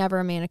 guys. It's never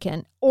a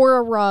mannequin or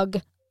a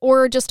rug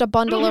or just a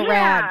bundle of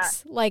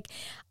rags. Like,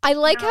 I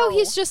like how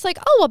he's just like,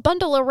 oh, a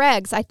bundle of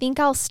rags. I think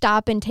I'll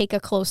stop and take a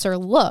closer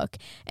look.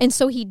 And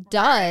so he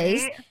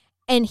does. Right.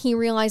 And he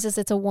realizes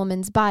it's a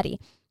woman's body.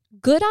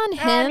 Good on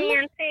him.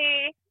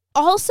 Nancy.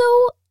 Also,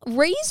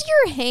 raise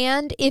your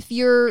hand if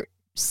you're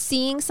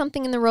seeing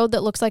something in the road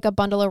that looks like a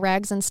bundle of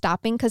rags and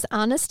stopping. Because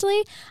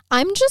honestly,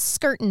 I'm just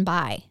skirting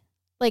by.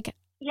 Like,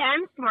 yeah,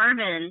 I'm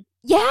swerving.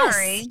 Yes.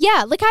 Sorry.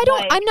 Yeah. Like,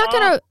 I'm not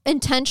going to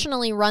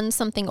intentionally run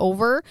something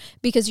over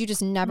because you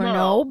just never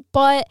know.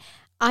 But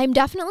I'm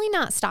definitely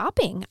not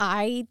stopping.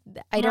 I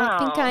don't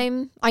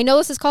think I know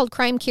this is called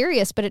crime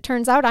curious, but it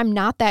turns out I'm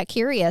not that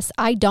curious.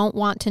 I don't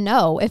want to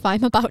know if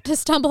I'm about to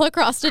stumble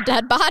across a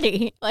dead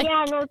body. Like,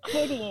 yeah, no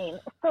kidding.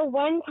 So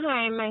one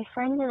time, my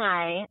friend and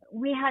I,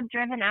 we had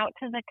driven out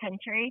to the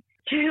country.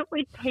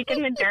 We'd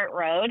taken the dirt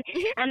road,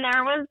 and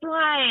there was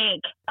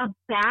like a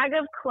bag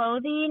of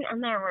clothing,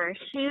 and there were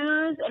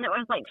shoes, and it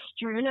was like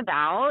strewn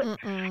about.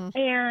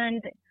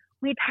 And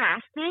we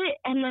passed it,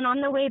 and then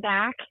on the way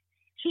back,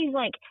 she's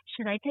like,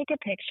 should I take a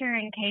picture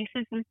in case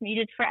this is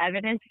needed for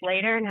evidence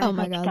later? And I was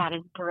like, God. That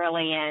is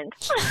brilliant.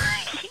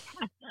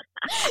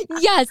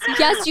 Yes,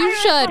 you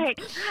should. Like,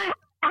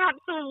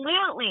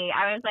 absolutely.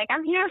 I was like,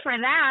 I'm here for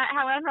that.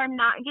 However, I'm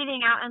not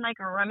getting out and like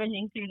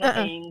rummaging through the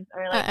things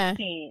or like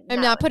seeing.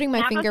 I'm not putting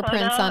my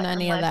fingerprints on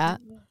any of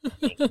that.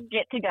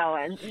 Get to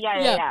going.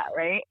 Yeah,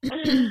 right?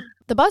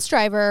 The bus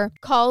driver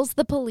calls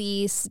the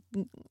police,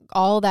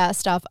 all that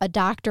stuff. A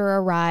doctor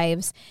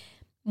arrives.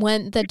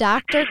 When the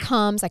doctor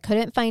comes, I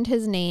couldn't find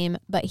his name,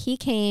 but he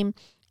came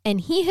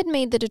and he had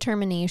made the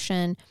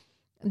determination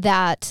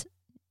that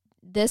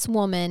this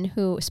woman,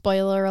 who,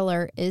 spoiler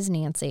alert, is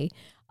Nancy,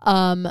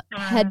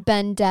 had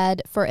been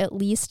dead for at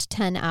least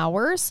 10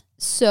 hours.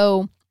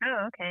 So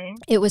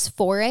it was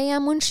 4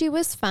 a.m. when she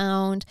was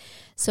found.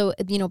 So,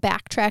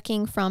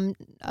 backtracking from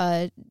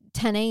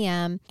 10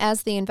 a.m.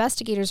 As the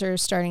investigators are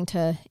starting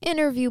to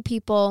interview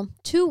people,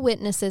 2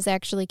 witnesses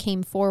actually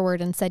came forward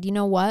and said, you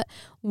know what?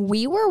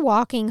 We were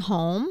walking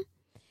home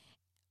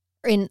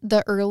in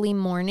the early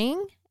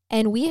morning,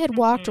 and we had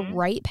walked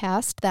right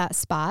past that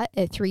spot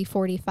at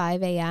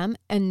 3:45 a.m.,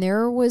 and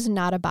there was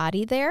not a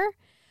body there.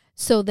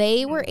 So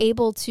they were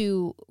able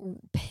to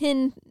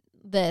pin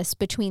this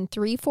between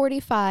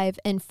 3:45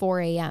 and 4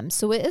 a.m.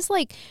 So it is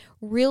like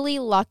really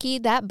lucky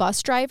that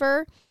bus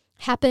driver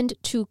happened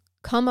to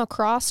come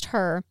across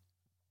her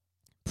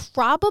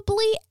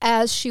probably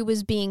as she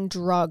was being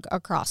drugged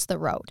across the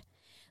road.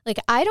 Like,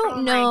 I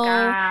don't know.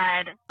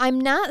 My God. I'm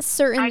not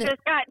certain. I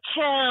just got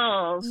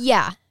chills.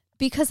 Yeah,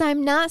 because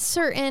I'm not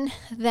certain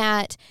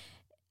that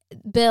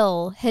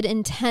Bill had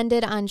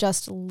intended on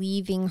just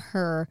leaving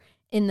her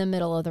in the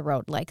middle of the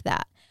road like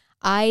that.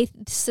 I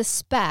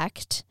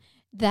suspect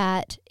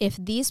that if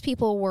these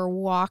people were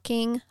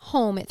walking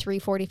home at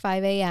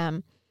 3:45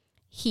 a.m.,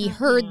 he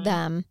heard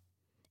them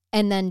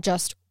and then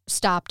just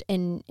stopped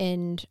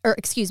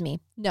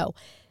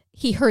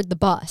he heard the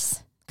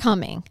bus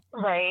coming.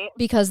 Right.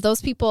 Because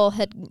those people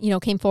had,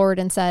 came forward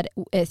and said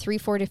at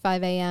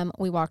 3:45 a.m.,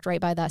 we walked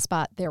right by that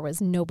spot. There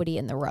was nobody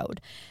in the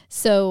road.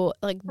 So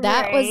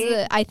that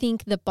was, I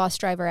think the bus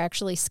driver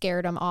actually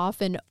scared him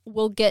off. And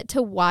we'll get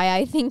to why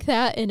I think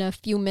that in a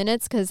few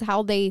minutes, because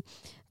how they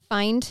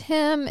find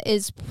him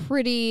is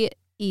pretty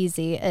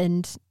easy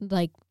and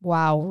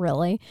wow,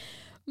 really.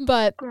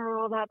 But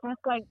girl, that just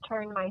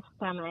turned my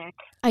stomach.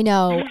 I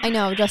know.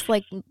 Just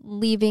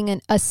leaving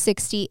a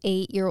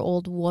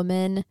 68-year-old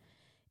woman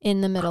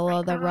in the middle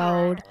of the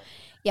road.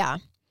 Yeah.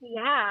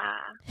 Yeah.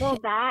 Well,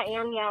 that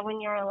and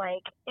when you're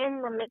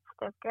in the midst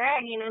of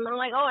dragging him, I'm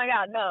like, oh my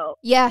God, no.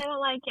 Yeah. I don't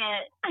like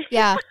it.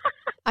 Yeah.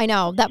 I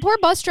know. That poor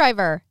bus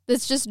driver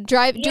that's just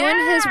doing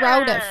his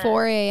route at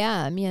 4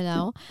 a.m.,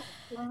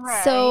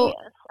 Right. So,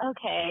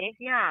 okay.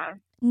 Yeah.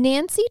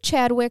 Nancy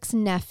Chadwick's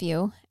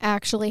nephew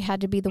actually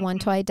had to be the one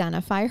to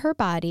identify her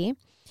body.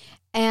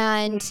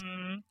 And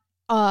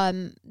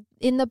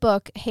in the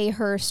book,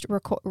 Hayhurst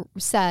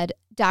said,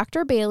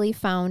 Dr. Bailey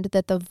found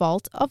that the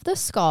vault of the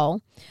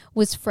skull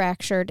was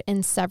fractured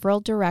in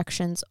several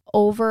directions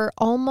over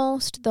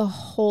almost the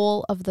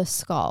whole of the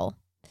skull.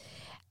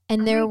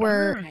 And there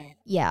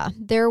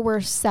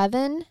were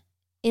 7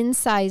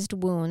 incised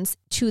wounds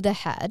to the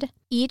head,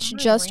 each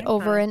just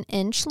over an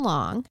inch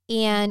long.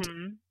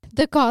 And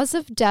the cause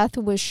of death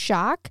was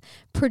shock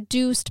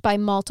produced by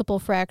multiple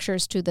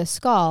fractures to the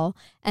skull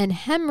and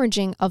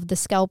hemorrhaging of the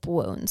scalp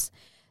wounds.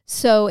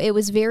 So it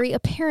was very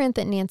apparent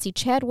that Nancy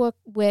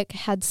Chadwick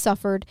had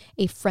suffered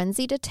a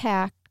frenzied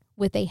attack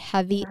with a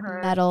heavy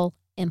metal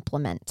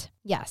implement.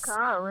 Yes.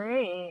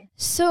 Golly.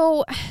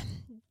 So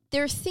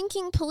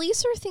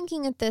police are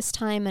thinking at this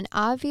time an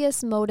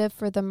obvious motive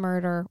for the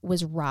murder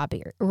was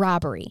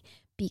robbery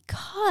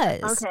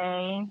because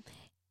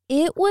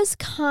it was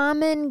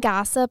common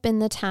gossip in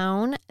the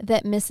town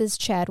that Mrs.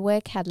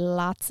 Chadwick had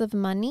lots of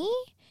money,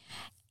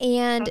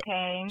 and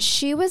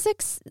she was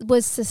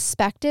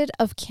suspected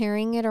of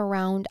carrying it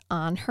around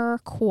on her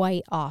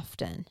quite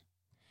often.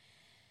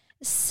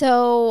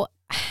 So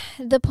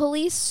the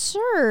police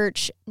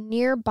search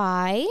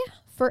nearby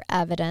for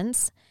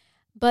evidence,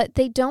 but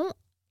they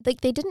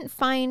didn't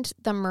find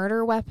the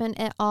murder weapon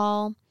at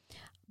all,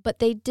 but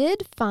they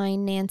did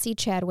find Nancy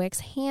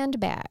Chadwick's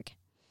handbag.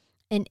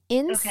 And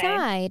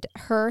inside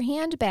her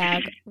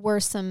handbag were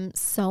some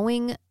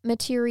sewing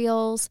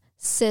materials,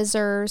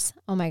 scissors.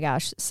 Oh my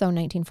gosh, so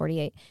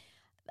 1948.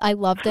 I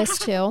love this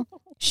too.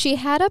 She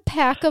had a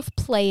pack of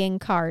playing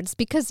cards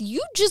because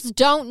you just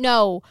don't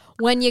know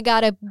when you got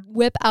to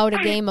whip out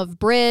a game of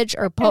bridge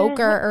or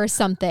poker or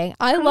something.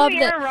 I love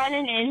that. Who you're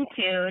running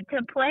into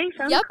to play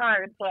some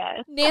cards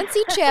with.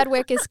 Nancy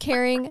Chadwick is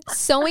carrying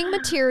sewing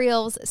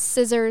materials,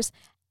 scissors,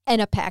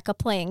 and a pack of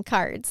playing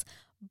cards.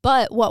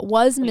 But what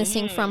was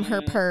missing from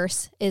her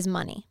purse is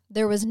money.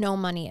 There was no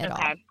money at all.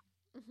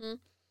 Mm-hmm.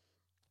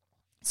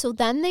 So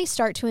then they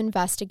start to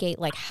investigate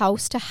like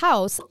house to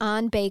house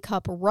on Bay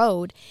Cup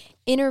Road,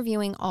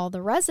 interviewing all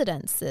the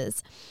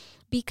residences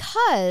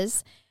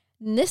because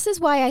this is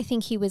why I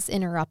think he was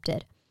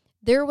interrupted.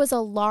 There was a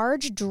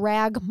large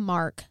drag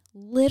mark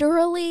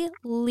literally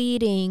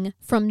leading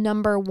from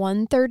number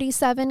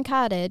 137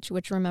 Cottage,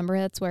 which remember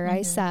that's where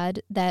I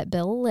said that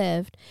Bill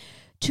lived,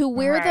 to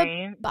where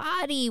the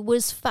body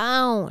was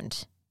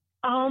found.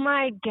 Oh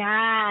my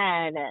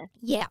God.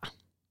 Yeah.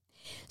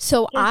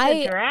 So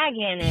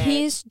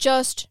he's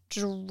just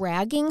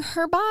dragging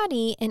her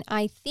body. And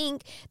I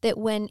think that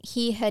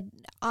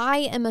I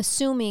am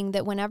assuming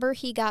that whenever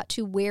he got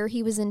to where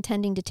he was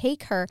intending to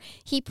take her,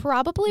 he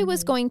probably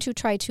was going to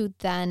try to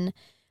then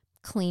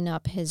clean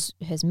up his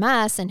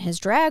mess and his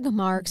drag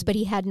marks, but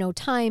he had no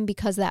time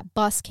because that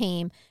bus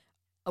came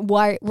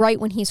right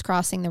when he's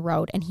crossing the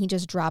road, and he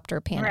just dropped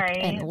her, panicked,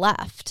 and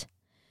left.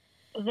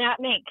 That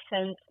makes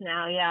sense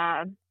now,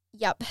 yeah.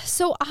 Yep.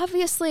 So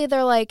obviously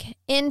they're like,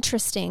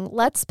 interesting.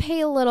 Let's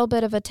pay a little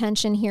bit of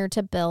attention here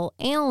to Bill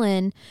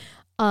Allen,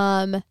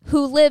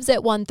 who lives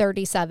at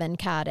 137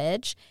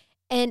 Cottage.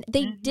 And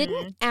they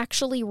didn't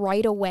actually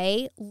right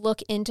away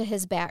look into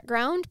his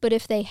background, but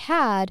if they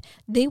had,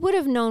 they would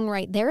have known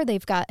right there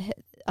they've got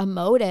a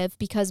motive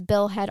because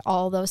Bill had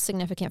all those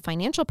significant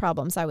financial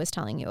problems I was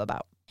telling you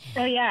about.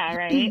 Oh, yeah,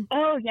 right.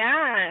 Oh,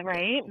 yeah,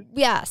 right.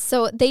 Yeah,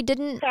 so they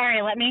didn't...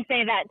 Sorry, let me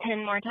say that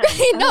 10 more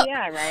times. No. Oh,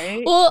 yeah,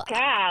 right. Well,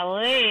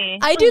 golly.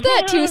 I do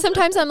that too.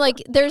 Sometimes I'm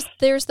like, there's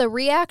the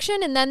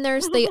reaction, and then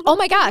there's the, oh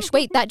my gosh,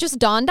 wait, that just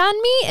dawned on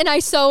me, and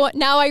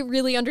now I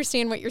really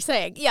understand what you're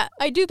saying. Yeah,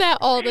 I do that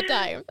all the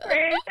time. For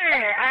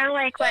sure. I'm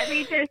like, let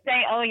me just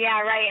say, oh,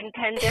 yeah, right, in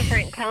 10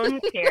 different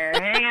tones here.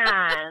 Hang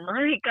on.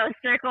 Let me go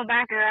circle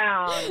back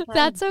around.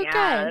 That's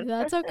okay.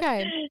 That's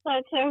okay.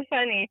 That's so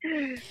funny.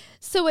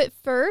 So at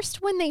first,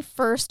 when they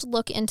first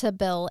look into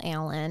Bill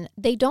Allen,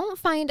 they don't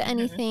find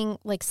anything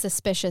like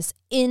suspicious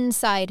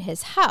inside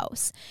his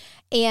house.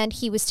 And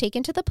he was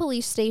taken to the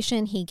police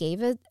station. He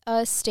gave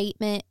a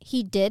statement.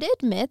 He did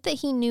admit that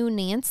he knew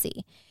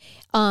Nancy.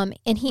 And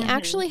he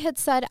actually had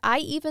said, I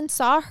even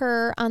saw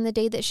her on the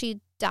day that she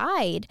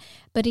died.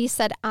 But he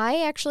said,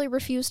 I actually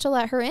refused to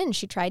let her in.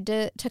 She tried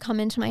to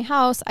come into my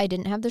house. I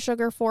didn't have the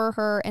sugar for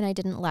her, and I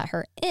didn't let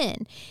her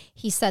in.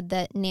 He said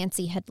that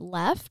Nancy had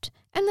left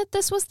and that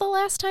this was the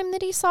last time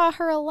that he saw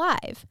her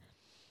alive.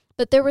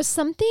 But there was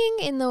something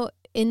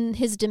in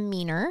his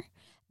demeanor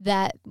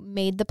that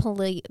made the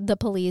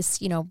police,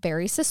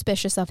 very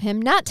suspicious of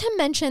him. Not to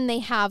mention they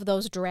have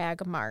those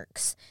drag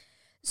marks.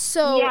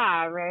 So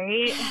yeah,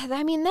 right.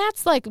 I mean,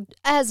 that's like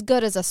as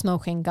good as a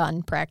smoking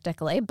gun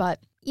practically, but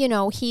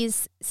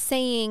he's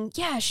saying,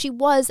 yeah, she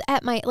was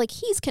at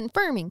he's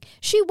confirming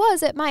she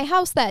was at my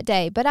house that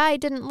day, but I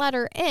didn't let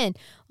her in.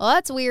 Well,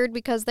 that's weird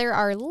because there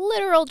are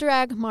literal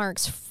drag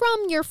marks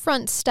from your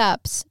front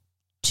steps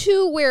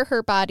to where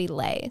her body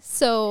lay.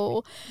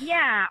 So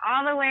yeah,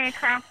 all the way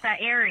across that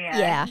area.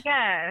 Yeah.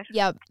 Yes.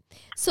 Yep.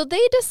 So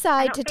they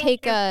decide to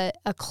take a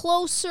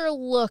closer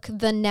look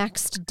the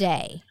next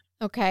day.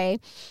 Okay.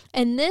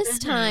 And this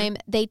time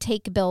they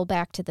take Bill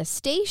back to the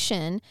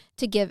station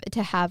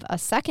to have a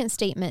second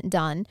statement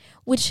done,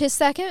 which his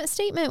second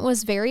statement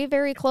was very,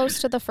 very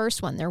close to the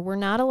first one. There were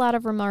not a lot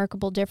of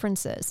remarkable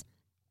differences.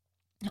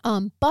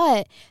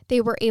 But they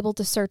were able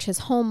to search his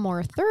home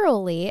more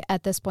thoroughly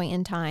at this point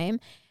in time,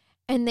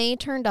 and they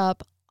turned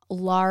up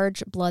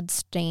large blood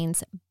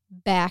stains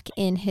back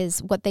in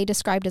his, what they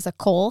described as a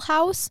coal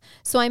house.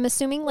 So I'm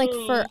assuming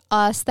for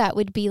us, that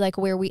would be like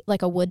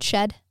a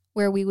woodshed,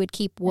 where we would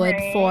keep wood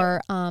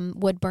for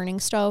wood burning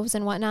stoves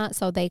and whatnot.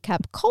 So they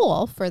kept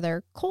coal for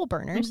their coal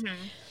burners.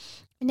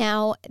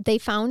 Now they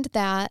found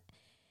that,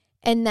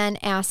 and then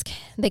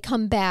they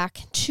come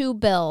back to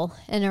Bill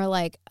and are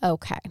like,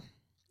 okay,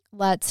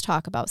 let's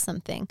talk about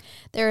something.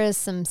 There is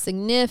some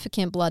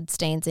significant blood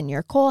stains in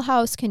your coal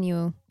house. Can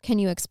you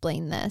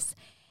explain this?"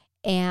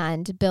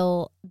 And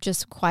Bill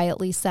just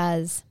quietly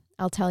says,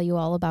 "I'll tell you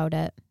all about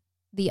it.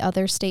 The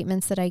other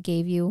statements that I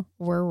gave you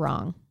were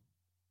wrong."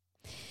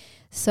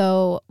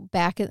 So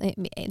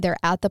they're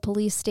at the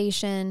police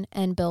station,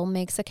 and Bill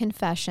makes a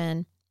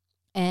confession.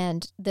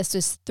 And this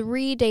is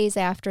 3 days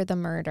after the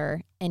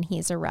murder, and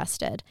he's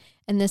arrested.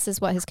 And this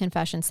is what his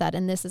confession said.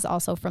 And this is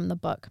also from the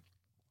book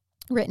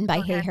written by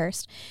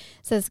Hayhurst.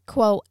 It says,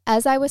 quote,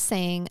 "As I was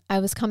saying, I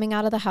was coming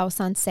out of the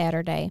house on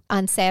Saturday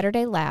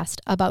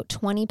last, about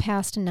 20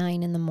 past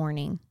 9 in the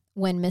morning,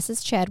 when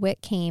Mrs.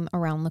 Chadwick came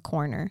around the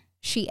corner.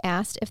 She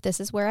asked if this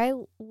is where I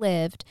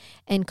lived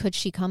and could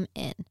she come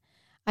in.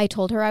 I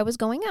told her I was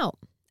going out.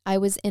 I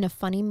was in a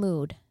funny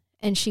mood,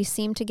 and she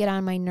seemed to get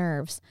on my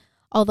nerves,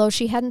 although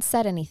she hadn't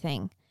said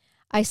anything.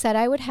 I said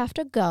I would have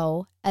to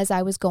go, as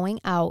I was going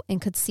out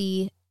and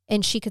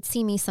she could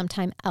see me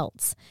sometime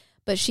else,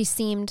 but she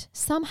seemed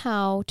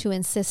somehow to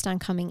insist on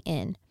coming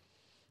in.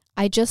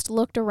 I just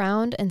looked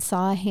around and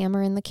saw a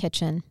hammer in the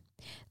kitchen.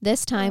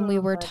 This time we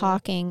were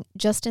talking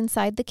just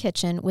inside the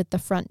kitchen with the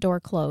front door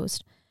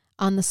closed.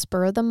 On the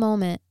spur of the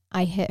moment,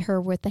 I hit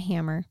her with the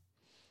hammer.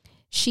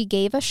 She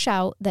gave a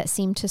shout that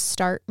seemed to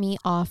start me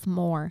off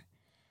more.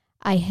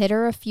 I hit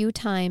her a few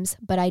times,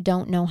 but I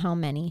don't know how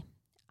many.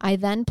 I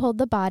then pulled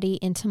the body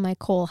into my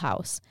coal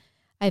house.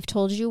 I've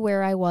told you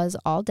where I was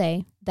all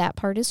day. That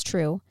part is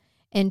true,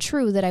 and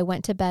true that I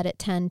went to bed at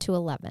 10 to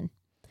 11.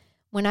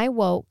 When I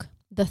woke,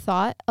 the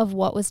thought of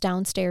what was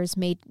downstairs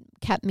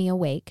kept me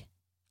awake.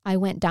 I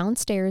went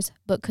downstairs,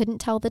 but couldn't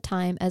tell the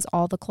time as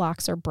all the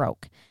clocks are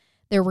broke.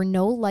 There were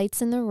no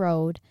lights in the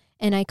road,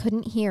 and I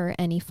couldn't hear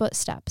any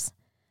footsteps.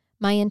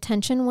 My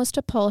intention was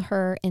to pull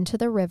her into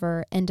the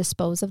river and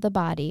dispose of the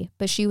body,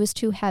 but she was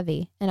too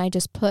heavy, and I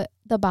just put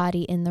the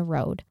body in the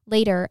road.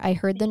 Later, I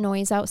heard the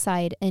noise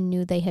outside and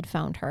knew they had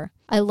found her.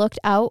 I looked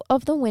out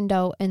of the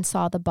window and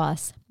saw the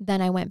bus.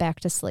 Then I went back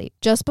to sleep.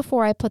 Just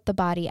before I put the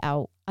body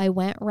out, I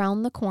went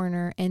round the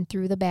corner and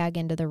threw the bag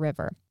into the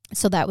river."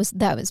 So that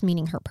was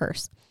meaning her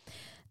purse.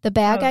 The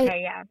bag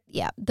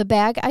the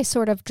bag I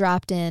sort of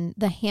dropped in.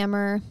 The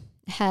hammer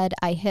head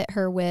I hit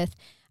her with,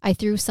 I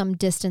threw some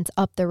distance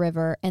up the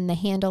river, and the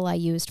handle I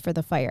used for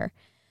the fire.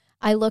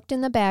 I looked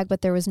in the bag,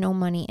 but there was no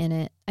money in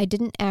it. I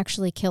didn't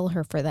actually kill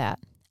her for that.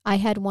 I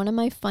had one of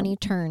my funny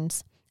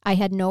turns. I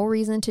had no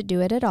reason to do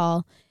it at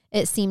all.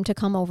 It seemed to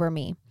come over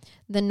me.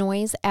 The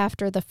noise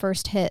after the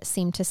first hit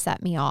seemed to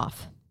set me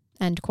off."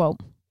 End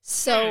quote.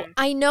 So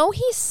I know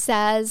he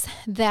says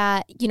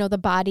that, the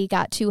body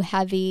got too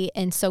heavy,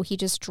 and so he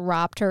just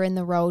dropped her in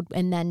the road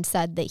and then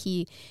said that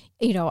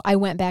I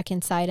went back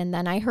inside and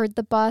then I heard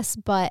the bus,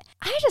 but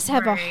I just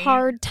have a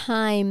hard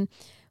time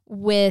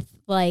with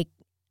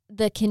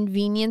the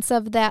convenience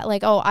of that.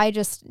 I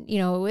just,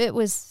 it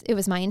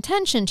was my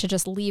intention to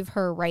just leave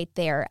her right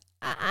there.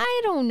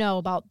 I don't know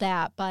about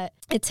that, but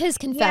it's his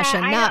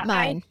confession, not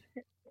mine.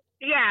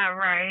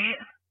 Right.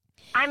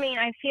 I mean,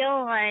 I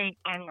feel like,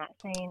 I'm not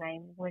saying I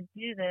would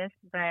do this,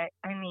 but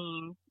I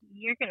mean,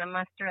 you're going to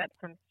muster up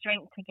some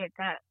strength to get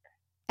that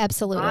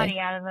body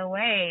out of the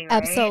way,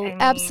 right?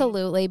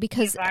 Absolutely,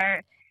 because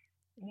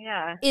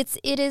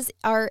it is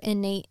our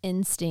innate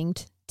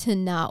instinct to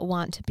not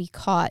want to be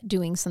caught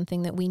doing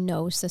something that we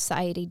know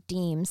society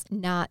deems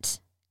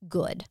not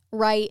good,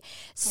 right?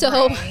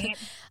 So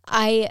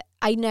I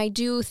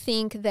do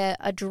think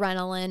that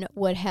adrenaline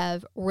would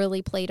have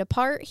really played a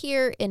part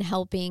here in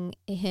helping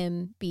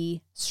him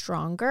be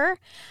stronger.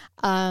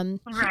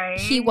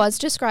 He was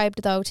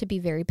described, though, to be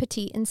very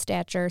petite in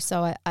stature,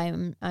 so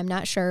I'm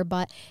not sure,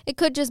 but it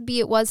could just be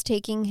it was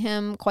taking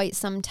him quite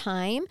some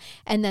time,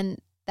 and then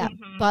that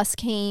bus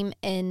came,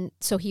 and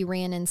so he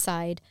ran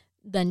inside,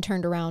 then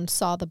turned around,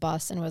 saw the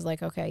bus, and was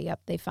like, okay,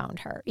 yep, they found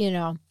her,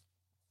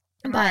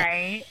 But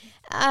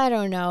I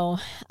don't know.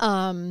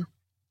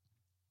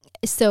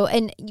 So,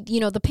 and,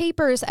 the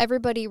papers,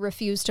 everybody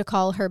refused to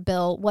call her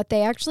Bill. What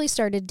they actually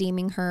started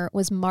deeming her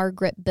was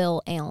Margaret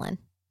Bill Allen.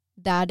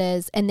 That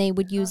is, and they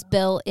would use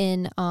Bill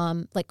in,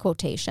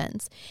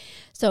 quotations.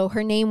 So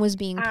her name was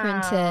being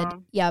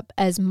printed,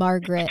 as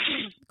Margaret,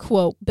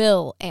 quote,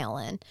 Bill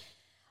Allen.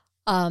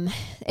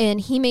 And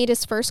he made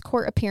his first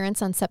court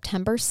appearance on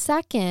September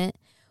 2nd,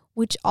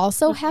 which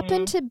also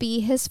happened to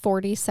be his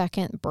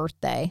 42nd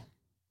birthday.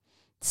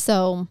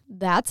 So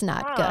that's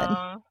not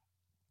good.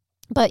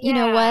 But you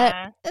know what?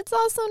 It's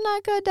also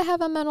not good to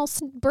have a mental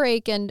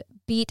break and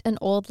beat an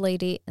old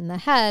lady in the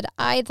head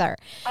either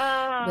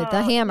with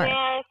a hammer.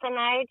 Yes, and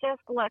I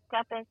just looked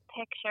up his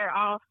picture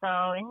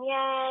also. And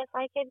yes,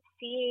 I could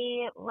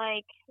see,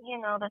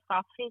 the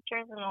soft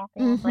features and all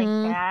things like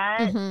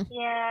that.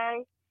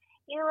 Yes,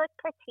 you look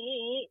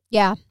petite.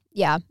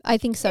 Yeah, I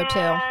think so too.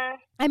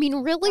 I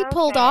mean, really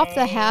pulled off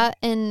the hat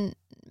and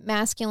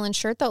masculine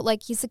shirt, though.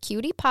 He's a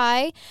cutie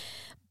pie.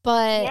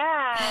 But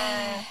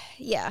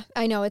yeah,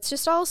 I know it's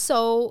just all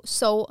so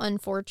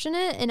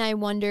unfortunate. And I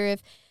wonder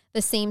if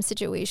the same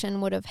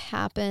situation would have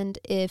happened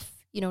if,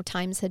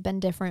 times had been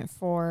different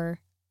for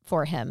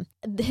for him.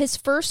 His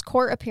first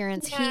court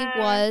appearance, he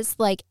was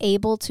like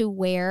able to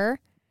wear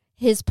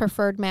his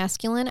preferred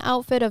masculine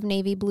outfit of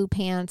navy blue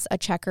pants, a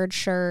checkered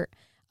shirt,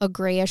 a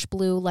grayish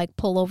blue like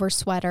pullover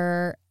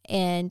sweater,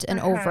 and an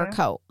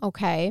overcoat.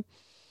 Okay.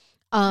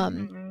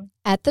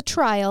 At the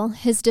trial,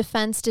 his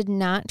defense did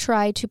not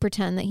try to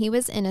pretend that he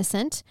was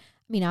innocent.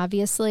 I mean,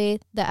 obviously,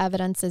 the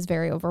evidence is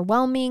very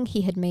overwhelming.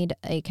 He had made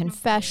a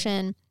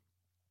confession,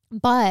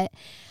 but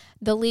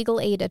the legal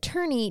aid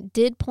attorney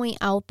did point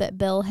out that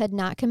Bill had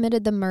not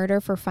committed the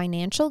murder for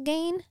financial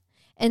gain,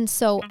 and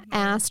so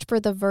asked for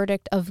the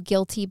verdict of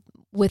guilty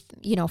with,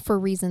 for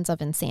reasons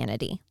of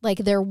insanity. Like,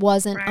 there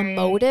wasn't a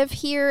motive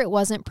here. It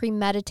wasn't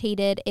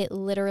premeditated. It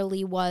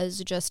literally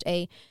was just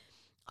a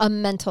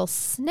mental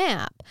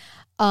snap.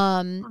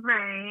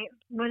 Right.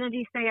 What did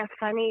he say? A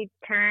funny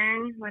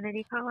turn? What did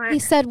he call it? He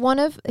said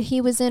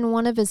he was in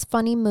one of his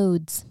funny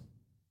moods.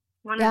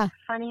 One of his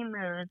funny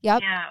moods.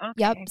 Yep. Yeah, okay.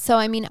 Yep. So,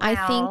 I mean, I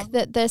think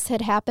that this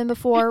had happened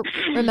before.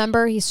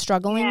 Remember, he's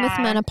struggling with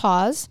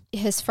menopause.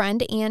 His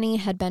friend Annie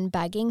had been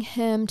begging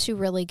him to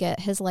really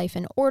get his life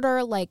in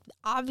order. Like,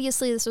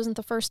 obviously, this wasn't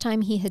the first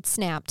time he had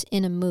snapped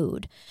in a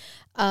mood.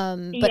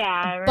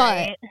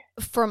 But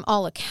from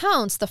all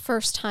accounts, the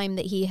first time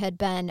that he had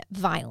been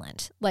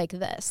violent like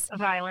this.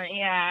 Violent,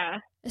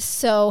 yeah.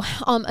 So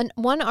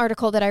one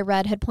article that I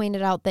read had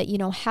pointed out that,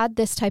 had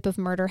this type of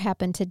murder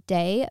happened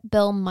today,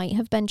 Bill might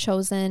have been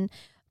chosen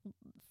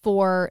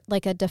for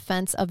like a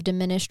defense of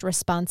diminished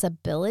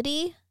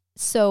responsibility.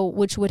 So,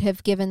 which would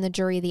have given the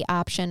jury the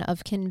option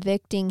of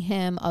convicting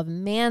him of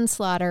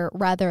manslaughter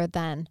rather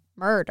than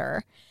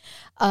murder,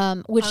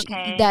 which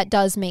that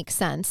does make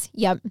sense.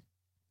 Yep.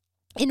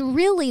 And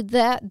really,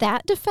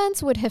 that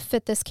defense would have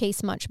fit this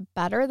case much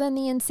better than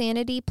the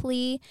insanity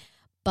plea,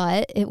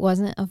 but it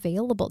wasn't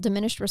available.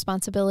 Diminished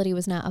responsibility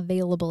was not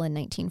available in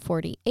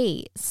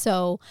 1948.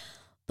 So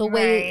the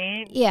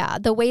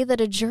way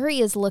that a jury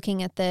is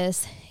looking at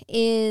this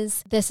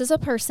is a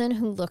person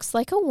who looks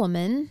like a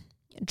woman,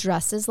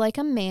 dresses like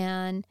a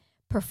man,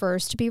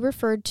 prefers to be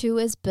referred to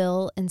as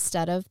Bill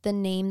instead of the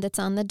name that's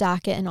on the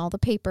docket and all the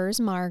papers,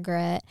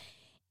 Margaret,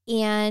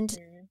 and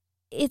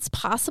it's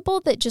possible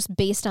that just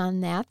based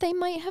on that, they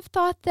might have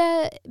thought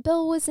that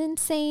Bill was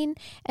insane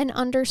and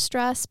under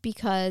stress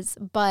because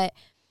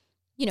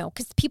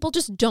people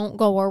just don't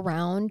go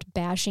around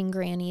bashing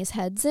grannies'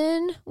 heads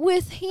in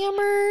with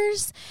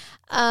hammers.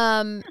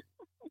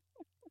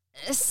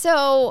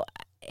 So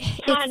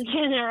not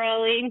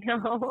generally,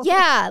 no.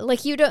 Yeah,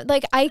 like you don't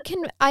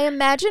I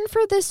imagine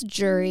for this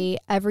jury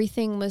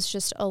everything was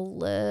just a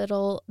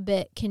little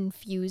bit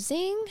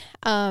confusing.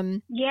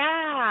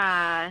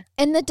 Yeah.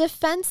 And the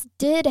defense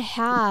did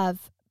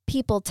have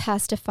people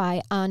testify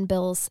on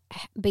Bill's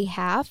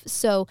behalf.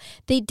 So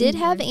they did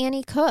have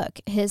Annie Cook,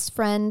 his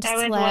friend I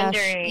was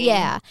wondering.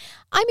 Yeah.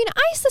 I mean,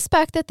 I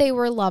suspect that they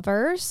were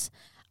lovers.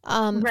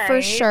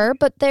 For sure,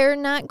 but they're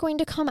not going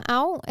to come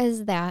out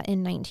as that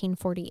in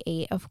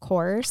 1948, of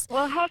course.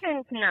 Well,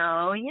 heavens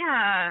no,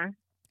 yeah.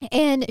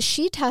 And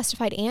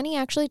Annie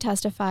actually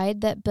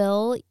testified that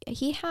Bill,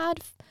 he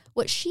had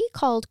what she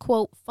called,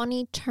 quote,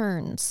 funny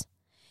turns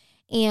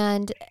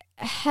and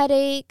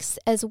headaches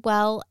as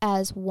well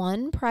as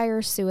one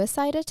prior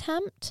suicide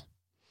attempt.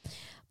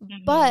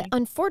 But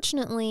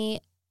unfortunately,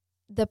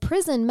 the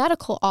prison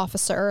medical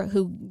officer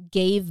who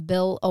gave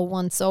Bill a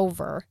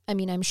once-over, I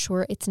mean, I'm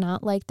sure it's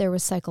not like there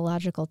was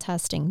psychological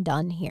testing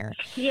done here.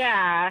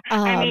 Yeah.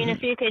 I mean,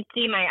 if you could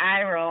see my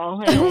eye roll.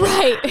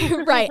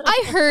 Right.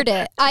 I heard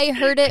it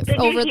Did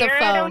over you the hear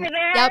phone. It over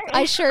there? Yep,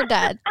 I sure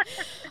did.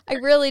 I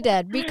really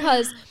did,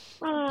 because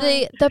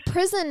the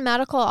prison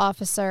medical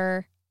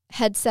officer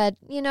had said,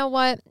 you know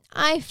what,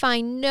 I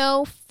find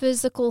no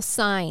physical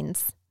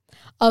signs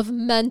of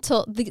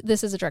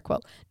this is a direct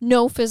quote,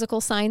 no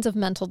physical signs of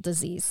mental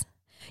disease.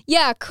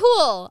 Yeah,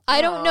 cool. I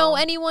don't know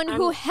anyone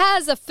who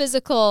has a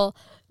physical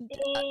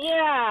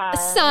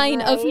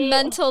sign of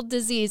mental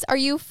disease. Are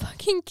you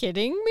fucking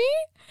kidding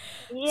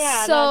me?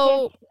 Yeah.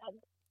 So,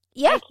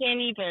 I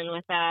can't even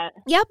with that.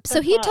 Yep.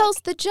 So he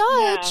tells the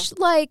judge,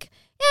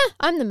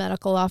 I'm the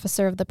medical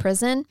officer of the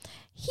prison.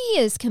 He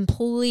is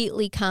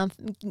completely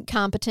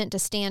competent to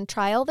stand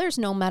trial. There's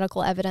no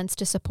medical evidence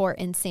to support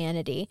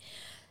insanity.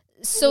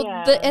 So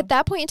at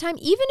that point in time,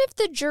 even if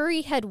the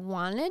jury had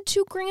wanted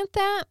to grant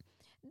that,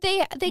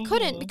 they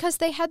couldn't, because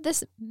they had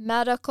this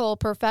medical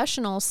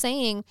professional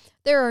saying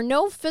there are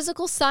no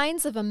physical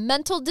signs of a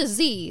mental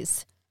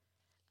disease.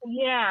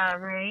 Yeah,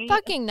 right.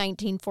 Fucking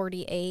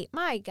 1948.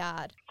 My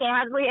God.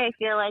 Sadly, I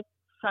feel like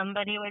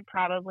somebody would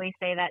probably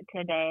say that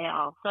today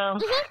also.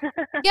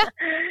 Yeah,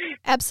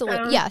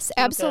 absolutely. Yes,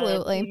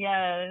 absolutely.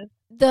 Yes.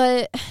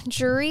 The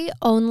jury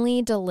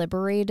only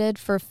deliberated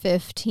for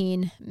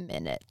 15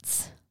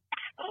 minutes.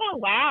 Oh,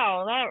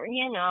 wow. That,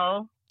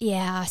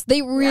 Yeah,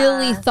 they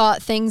really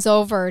thought things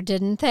over,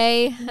 didn't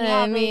they? Yeah,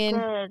 I mean,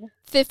 they did.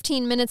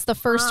 15 minutes, the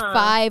first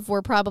 5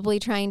 were probably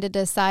trying to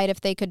decide if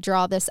they could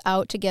draw this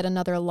out to get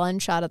another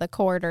lunch out of the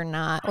court or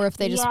not, or if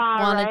they just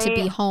wanted to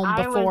be home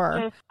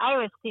before. I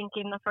was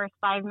thinking the first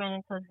 5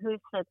 minutes was who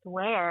sits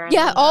where.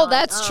 Yeah,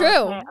 that's true.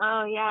 Okay.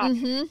 Oh, yeah.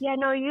 Mm-hmm. Yeah,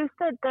 no, you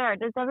sit there.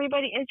 Is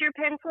your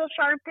pencil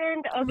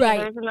sharpened? Okay, right.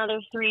 There's another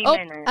 3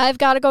 minutes. I've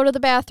got to go to the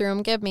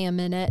bathroom. Give me a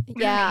minute.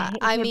 Yeah,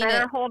 you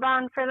better hold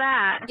on for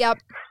that. Yep.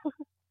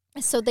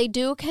 So they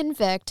do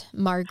convict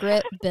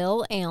Margaret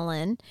Bill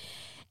Allen,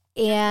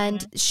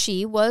 and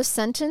she was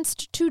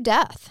sentenced to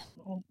death.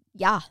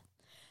 Yeah.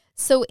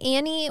 So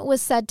Annie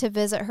was said to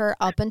visit her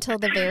up until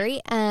the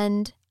very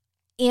end.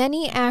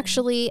 Annie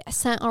actually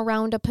sent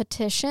around a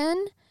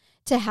petition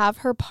to have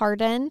her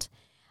pardoned.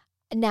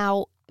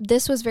 Now,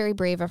 this was very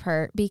brave of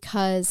her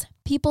because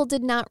people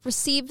did not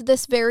receive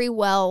this very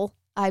well.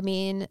 I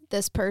mean,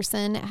 this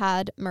person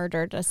had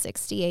murdered a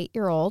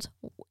 68-year-old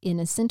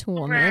innocent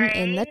woman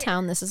in the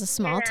town. This is a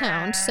small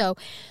town. So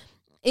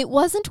it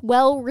wasn't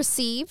well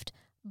received,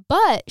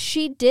 but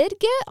she did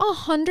get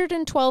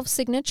 112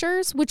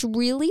 signatures, which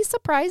really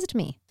surprised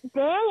me.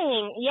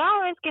 Dang. Yeah,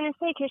 I was going to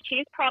say, because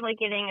she's probably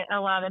getting a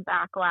lot of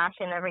backlash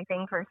and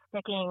everything for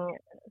sticking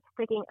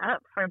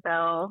up for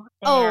Bill.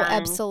 Oh,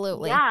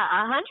 absolutely.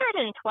 Yeah,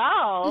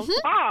 112. Mm-hmm.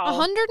 Wow.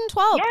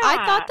 112. Yeah.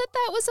 I thought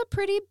that was a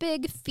pretty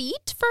big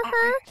feat for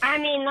her. I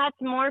mean, that's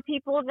more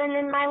people than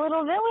in my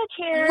little village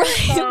here.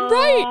 Right, so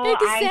right,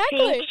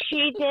 exactly. I think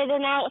she did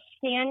an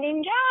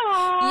outstanding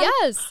job.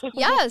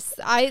 Yes.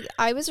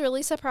 I was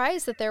really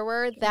surprised that there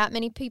were that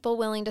many people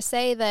willing to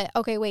say that,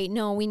 okay, wait,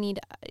 no, we need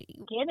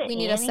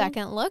a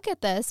second look at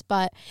this.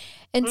 But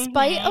in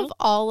spite of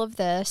all of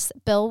this,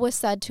 Bill was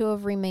said to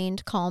have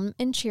remained calm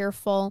and cheerful.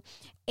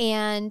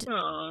 And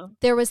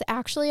there was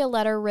actually a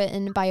letter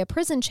written by a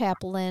prison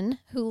chaplain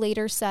who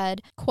later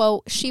said,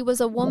 quote, "She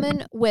was a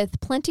woman with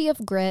plenty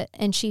of grit,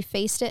 and she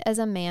faced it as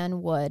a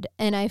man would.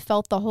 And I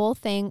felt the whole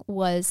thing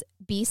was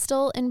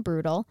bestial and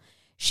brutal.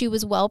 She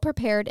was well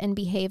prepared and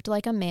behaved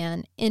like a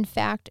man. In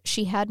fact,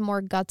 she had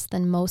more guts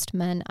than most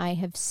men I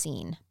have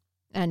seen."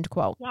 End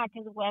quote. Yeah,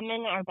 because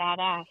women are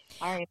badass.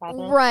 Sorry about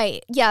this.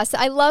 Right. Yes.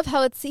 I love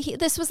how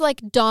this was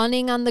like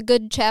dawning on the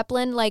good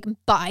chaplain, like,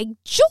 by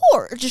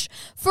George,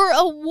 for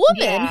a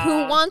woman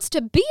who wants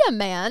to be a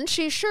man,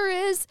 she sure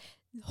is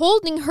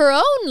holding her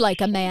own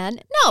like a man.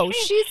 No,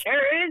 she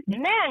sure is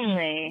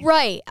manly.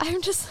 Right.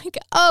 I'm just like,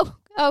 oh,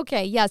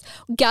 okay, yes.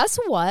 Guess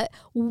what?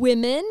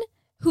 Women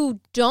who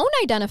don't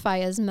identify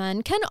as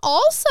men can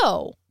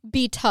also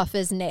be tough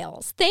as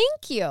nails.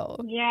 Thank you.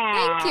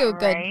 Yeah. Thank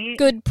you,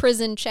 good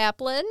prison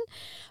chaplain.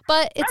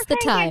 But it's the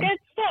time. Good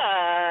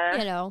stuff.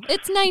 You know,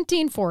 it's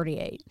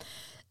 1948.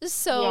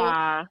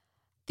 So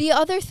the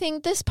other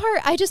thing, this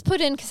part I just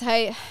put in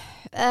because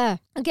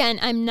again,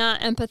 I'm not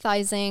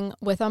empathizing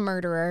with a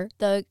murderer.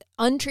 The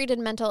untreated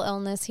mental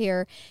illness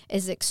here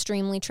is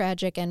extremely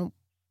tragic and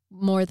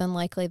more than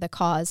likely the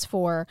cause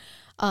for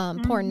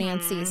poor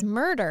Nancy's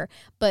murder.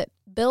 But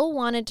Bill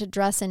wanted to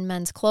dress in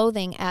men's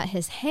clothing at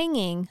his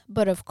hanging,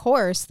 but of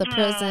course the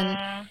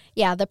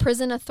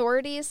prison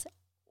authorities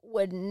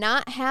would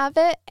not have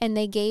it, and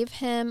they gave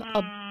him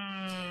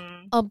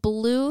a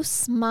blue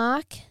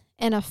smock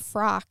and a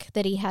frock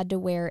that he had to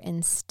wear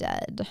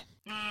instead.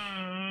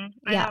 I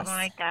don't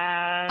like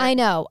that. I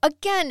know.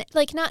 Again,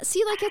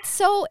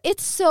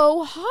 it's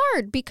so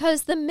hard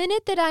because the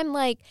minute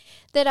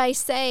that I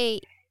say,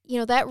 you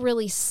know, that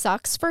really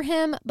sucks for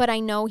him, but I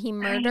know he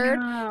murdered.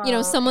 You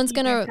know, someone's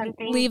going to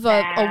leave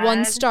a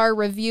 1-star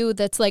review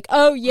that's like,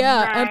 oh,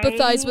 yeah,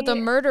 empathize with a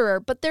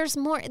murderer. But there's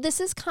more. This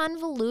is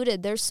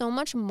convoluted. There's so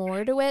much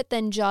more to it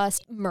than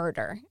just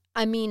murder.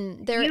 I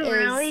mean, You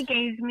really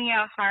gave me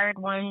a hard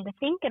one to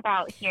think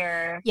about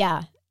here.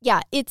 Yeah,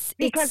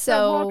 because the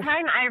whole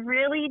time I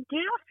really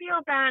do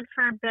feel bad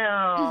for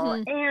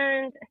Bill.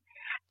 And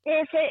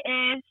if it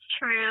is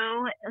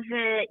true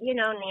that, you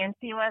know,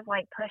 Nancy was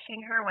like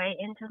pushing her way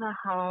into the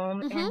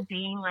home and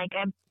being like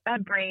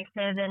abrasive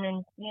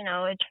and you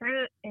know,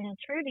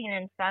 intruding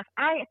and stuff,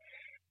 I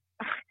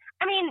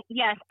mean,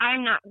 yes,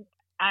 I'm not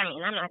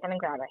going to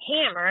grab a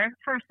hammer.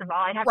 First of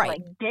all, I'd have to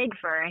like dig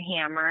for a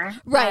hammer.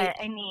 Right.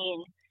 But, I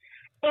mean,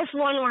 if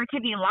one were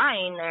to be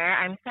lying there,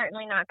 I'm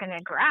certainly not going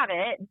to grab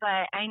it.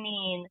 But I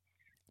mean,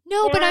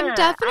 no, but I'm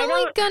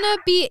definitely gonna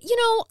be, you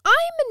know,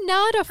 I'm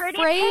not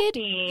afraid.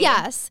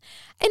 Yes.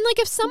 And like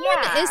if someone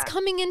is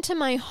coming into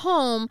my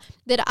home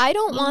that I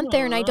don't want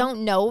there and I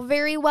don't know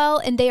very well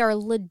and they are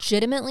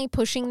legitimately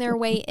pushing their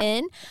way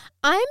in,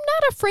 I'm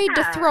not afraid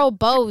to throw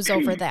bows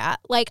over that.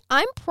 Like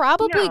I'm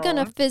probably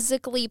gonna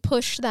physically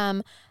push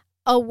them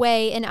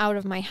away and out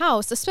of my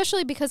house,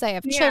 especially because I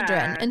have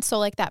children. And so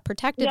like that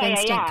protective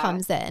instinct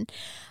comes in.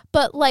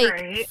 But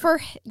like for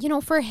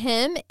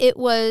him, it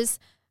was,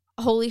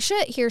 holy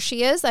shit, here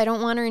she is. I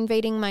don't want her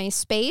invading my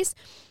space.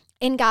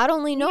 And God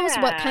only knows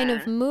what kind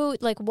of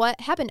mood, like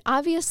what happened.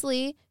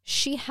 Obviously,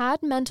 she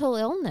had mental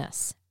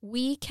illness.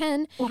 We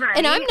can,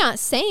 and I'm not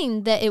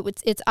saying that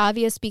it's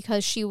obvious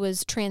because she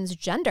was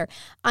transgender.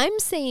 I'm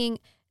saying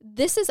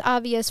this is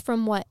obvious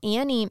from what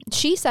Annie,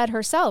 she said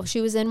herself.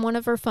 She was in one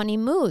of her funny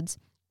moods.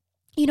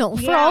 You know,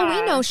 for all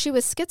we know, she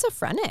was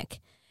schizophrenic.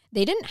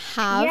 They didn't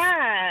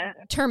have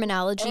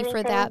terminology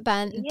for that,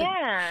 Ben.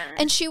 Yeah.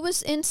 And she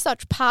was in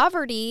such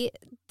poverty.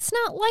 It's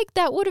not like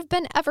that would have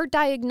been ever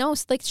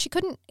diagnosed. Like, she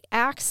couldn't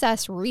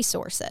access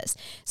resources.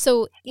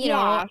 So, you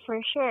know, for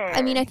sure.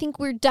 I mean, I think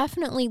we're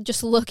definitely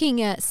just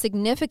looking at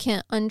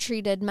significant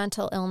untreated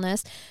mental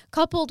illness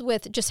coupled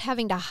with just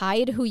having to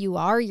hide who you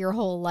are your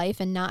whole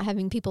life and not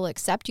having people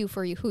accept you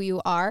for who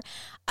you are.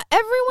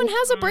 Everyone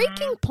has a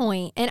breaking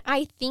point. And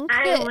I think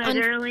I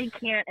literally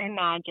can't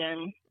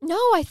imagine. No,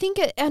 I think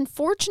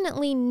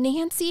unfortunately,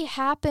 Nancy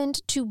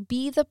happened to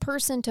be the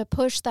person to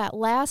push that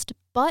last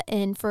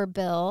button for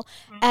Bill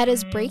at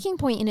his breaking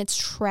point, and it's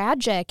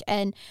tragic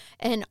and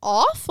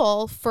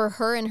awful for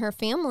her and her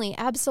family,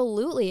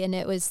 absolutely. And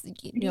it was,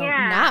 you know,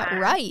 not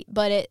right,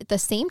 but at the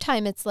same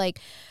time, it's like,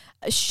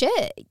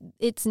 shit,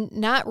 it's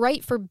not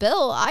right for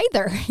Bill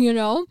either, you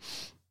know?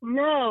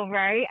 No,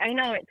 right? I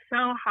know, it's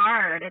so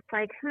hard. It's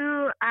like,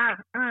 who,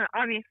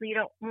 obviously you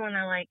don't want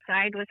to, like,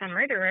 side with a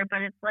murderer,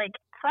 but it's like,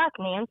 fuck,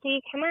 Nancy,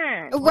 come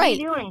on. What are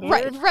you doing,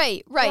 dude?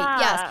 Right,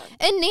 yes.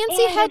 And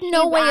Nancy had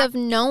no way of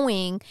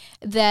knowing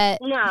that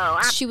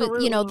she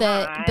was, you know,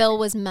 that Bill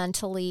was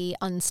mentally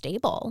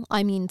unstable.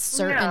 I mean,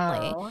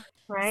 certainly. No,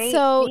 right?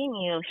 So,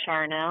 you,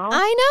 Charnel.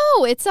 I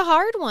know, it's a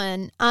hard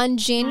one. On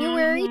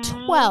January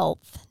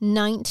 12th,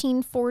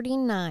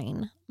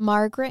 1949,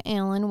 Margaret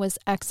Allen was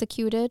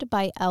executed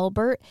by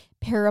Albert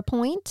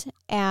Parapoint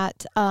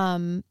at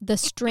the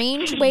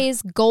Strange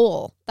Ways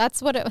Goal.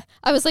 That's what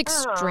I was like,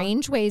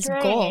 Strange Ways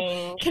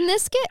Goal. Can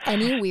this get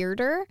any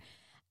weirder?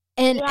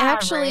 And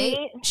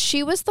actually,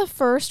 she was the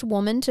first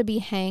woman to be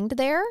hanged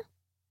there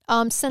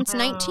since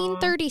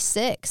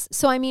 1936.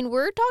 So, I mean,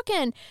 we're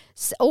talking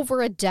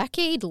over a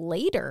decade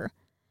later.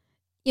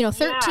 You know,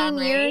 13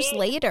 years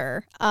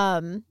later,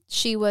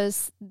 she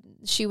was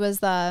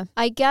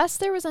I guess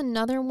there was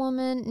another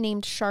woman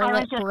named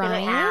Charlotte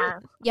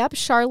Bryant. Yep,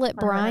 Charlotte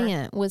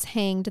Bryant was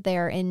hanged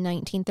there in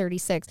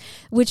 1936,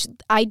 which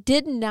I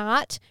did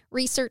not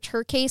research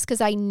her case because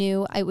I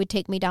knew it would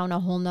take me down a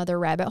whole nother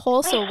rabbit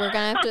hole. So we're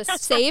going to have to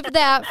save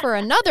that for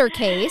another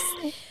case.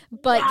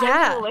 But I'm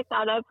gonna look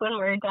that up when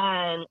we're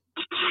done.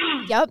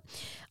 Yep.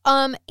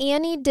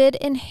 Annie did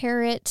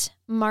inherit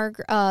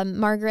Margaret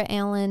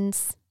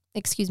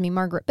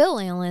Bill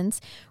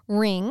Allen's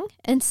ring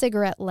and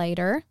cigarette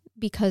lighter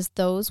because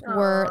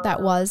that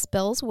was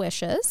Bill's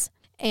wishes.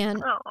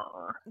 And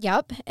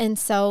yep. And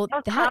so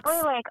that's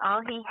probably like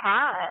all he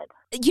had.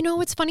 You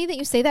know, it's funny that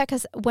you say that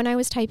because when I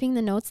was typing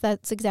the notes,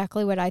 that's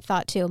exactly what I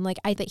thought too. I'm like,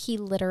 that he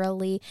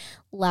literally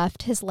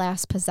left his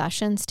last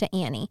possessions to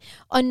Annie.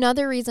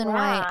 Another reason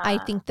why I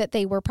think that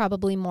they were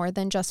probably more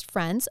than just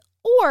friends.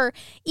 Or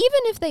even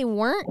if they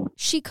weren't,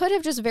 she could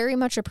have just very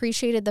much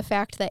appreciated the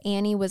fact that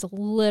Annie was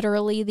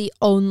literally the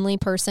only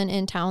person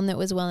in town that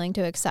was willing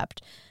to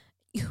accept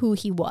who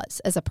he was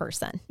as a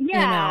person.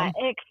 Yeah, you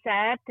know?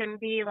 accept and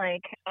be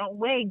like,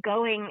 away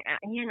going,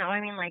 you know,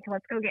 I mean, like,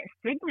 let's go get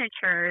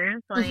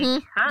signatures. Like,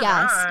 come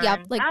on.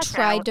 Yep, like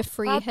tried to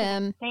free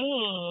him.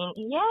 Insane.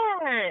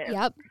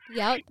 Yes.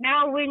 Yep.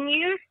 Now, when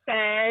you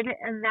said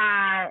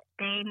that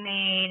they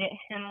made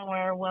him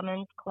wear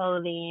women's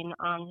clothing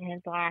on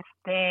his last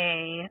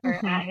day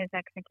or at his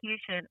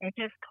execution, it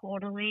just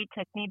totally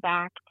took me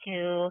back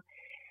to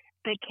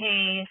the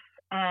case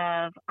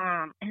of,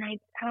 and I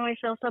always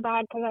feel so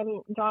bad because I'm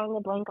drawing a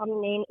blank on the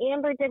name.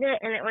 Amber did it,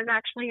 and it was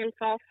actually in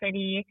Fall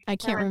City. I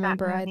can't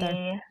remember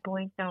either.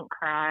 Boys Don't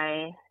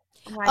Cry.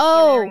 Why can't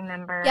I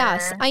remember?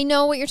 Yes, I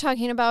know what you're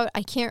talking about.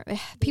 I can't.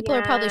 People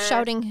are probably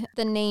shouting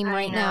the name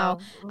right now.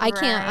 I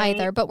can't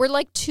either. But we're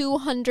like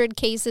 200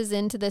 cases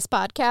into this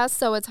podcast,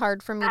 so it's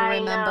hard for me to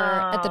remember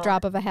at the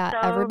drop of a hat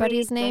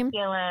everybody's name.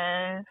 But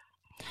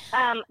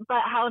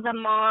how the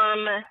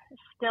mom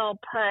still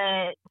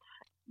put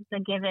the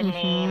given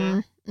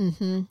name.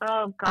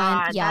 Oh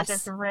God, that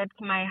just ripped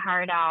my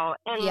heart out.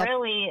 And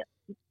really,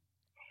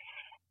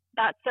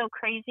 that's so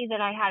crazy that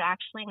I had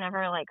actually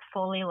never like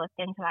fully looked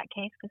into that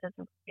case because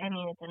it's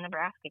a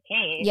Nebraska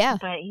case. Yeah.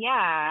 But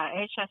yeah,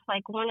 it's just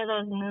like one of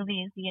those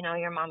movies, you know,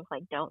 your mom's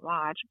like, don't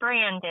watch.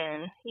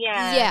 Brandon.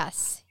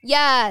 Yes.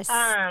 Yes.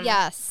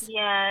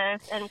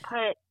 And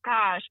put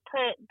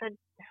the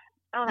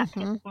oh, that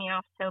pissed me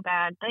off so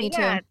bad. But me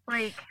too. It's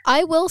like,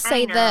 I will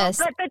say this.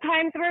 But the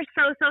times were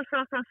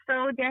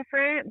so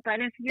different. But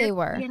if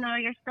you're, you know,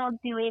 you're still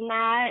doing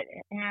that,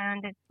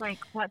 and it's like,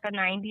 what, the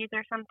 90s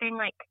or something?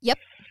 Like, yep.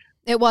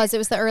 It was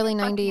the early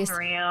 90s.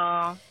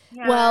 Real.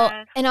 Yes. Well,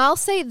 and I'll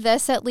say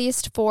this at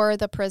least for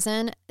the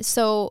prison.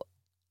 So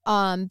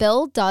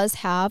Bill does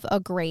have a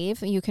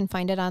grave. You can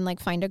find it on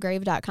like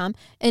findagrave.com.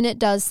 And it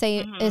does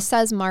say, it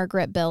says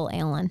Margaret Bill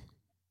Allen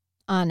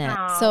on it.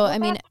 So, I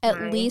mean,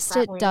 at least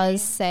it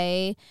does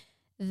say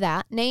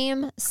that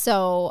name.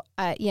 So,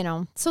 you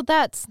know, so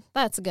that's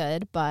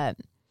good, but.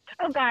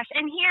 Oh gosh,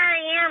 and here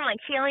I am, like,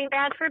 feeling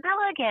bad for Bill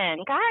again.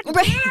 God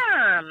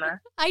damn.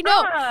 I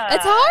know.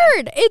 It's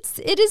hard.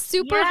 It is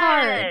super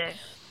hard.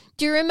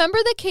 Do you remember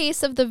the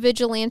case of the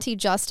vigilante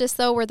justice,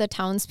 though, where the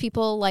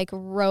townspeople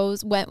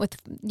went with,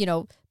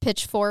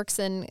 pitchforks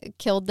and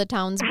killed the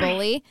town's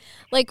bully?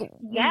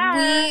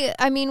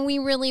 We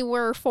really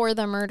were for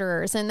the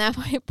murderers in that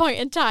point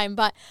in time.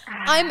 But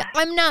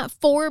I'm not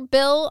for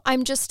Bill.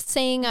 I'm just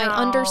saying I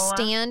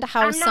understand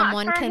how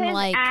someone can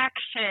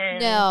action.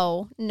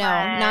 No,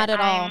 not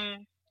at all.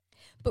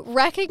 But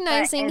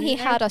recognizing he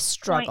had a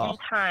struggle. Point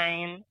in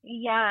time,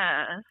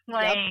 yeah,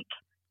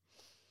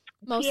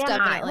 Most TMI.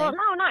 definitely. Well,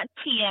 no, not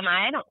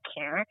TMI. I don't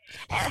care.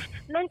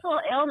 Mental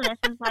illness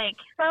is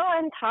so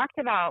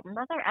untalked about.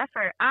 Mother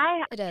effort.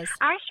 It is.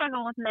 I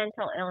struggle with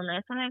mental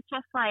illness, and it's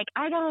just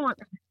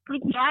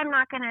I'm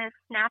not gonna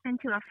snap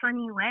into a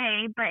funny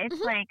way, but it's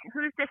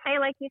who's to say?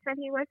 Like you said,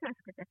 he wasn't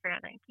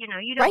schizophrenic. You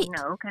don't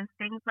know because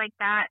things like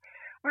that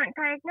weren't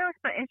diagnosed.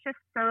 But it's just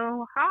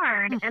so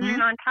hard. And then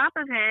on top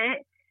of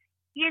it,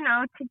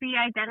 to be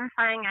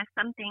identifying as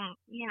something,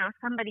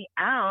 somebody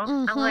else.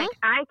 I'm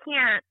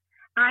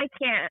I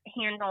can't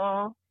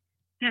handle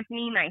just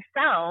me,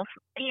 myself,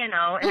 and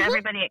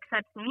everybody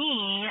accepts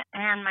me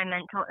and my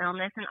mental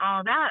illness and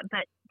all that.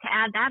 But to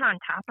add that on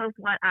top of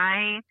what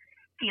I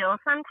feel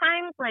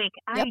sometimes,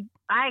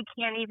 I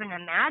can't even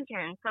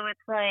imagine. So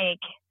it's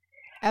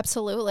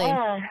absolutely.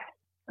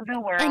 The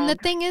world. And the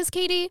thing is,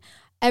 Katie,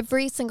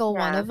 every single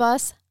one of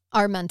us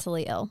are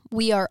mentally ill.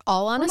 We are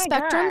all on a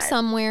spectrum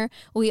somewhere.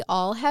 We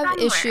all have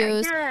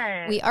issues.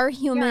 Yes. We are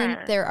human.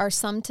 Yes. There are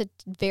some to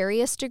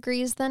various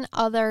degrees than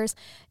others.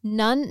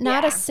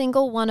 Not a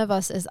single one of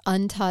us is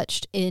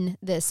untouched in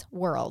this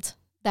world.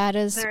 That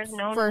is There's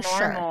no for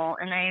normal,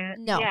 sure.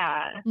 And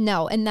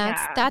No, and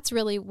that's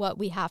really what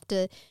we have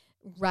to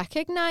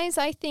recognize,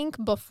 I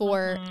think,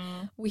 before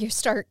we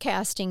start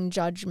casting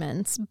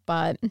judgments.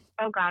 But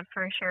oh God,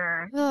 for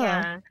sure.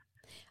 Yeah.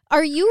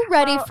 Are you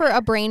ready for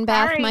a brain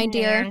bath, my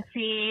dear?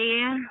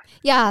 Nancy.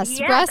 Yes,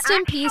 rest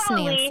in actually, peace,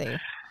 Nancy.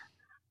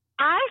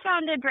 I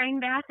found a brain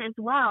bath as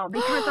well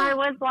because I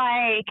was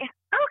like,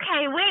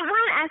 okay, wait 1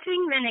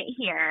 effing minute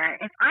here.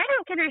 If I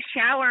don't get to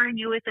shower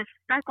you with a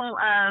speckle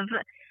of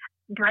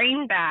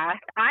brain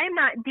bath, I'm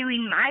not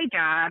doing my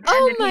job.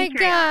 Oh my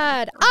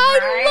God.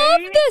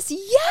 I love this.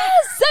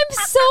 Yes, I'm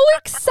so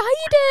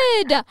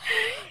excited.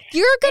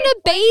 You're going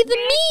to bathe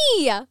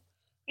me.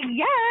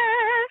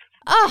 Yes.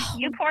 Oh.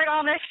 You poured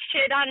all this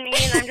shit on me,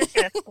 and I'm just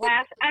gonna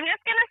splash. I'm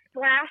just gonna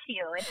splash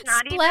you. It's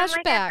not splash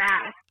even back. A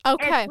bath.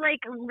 Okay.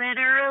 It's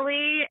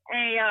literally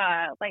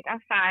a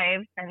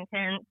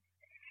 5-sentence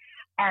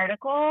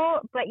article.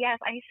 But yes,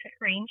 I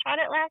screenshot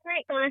it last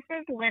night. So this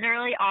is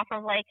literally off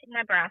of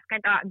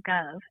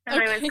Nebraska.gov,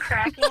 and I was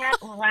cracking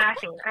up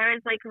laughing. I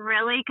was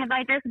really? Because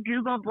I just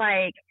Googled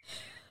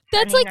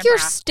That's Nebraska your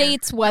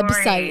state's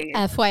website,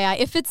 FYI.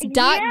 If it's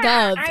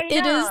 .gov,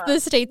 it is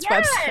the state's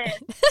website.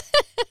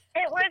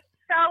 It was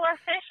so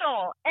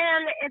official.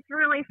 And it's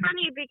really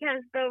funny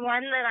because the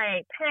one that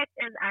I picked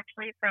is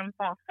actually from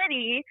Fall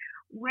City,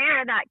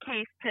 where that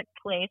case took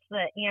place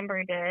that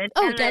Amber did.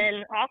 And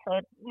then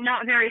also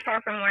not very far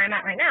from where I'm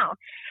at right now.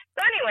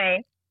 So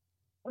anyway,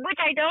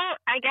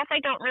 I guess I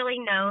don't really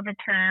know the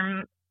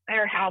term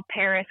or how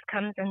Paris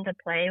comes into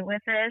play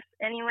with this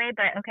anyway.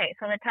 But okay,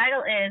 so the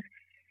title is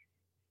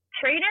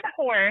Traded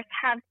Horse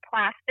Has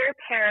Plaster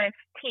Paris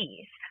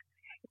Teeth.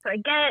 So I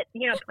get,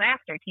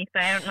 plaster teeth,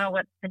 but I don't know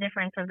what the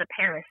difference of the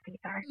Paris teeth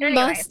are.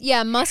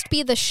 Anyway. Must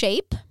be the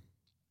shape.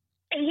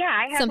 Yeah,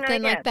 I have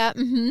something no idea. Like that.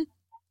 Mm-hmm.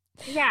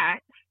 Yeah.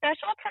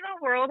 Special to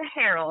the World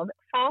Herald,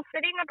 Fall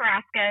City,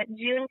 Nebraska,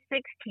 June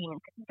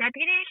 16th.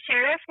 Deputy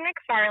Sheriff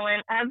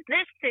McFarland of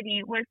this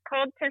city was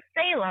called to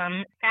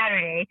Salem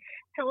Saturday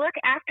to look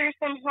after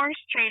some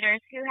horse traders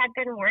who had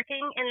been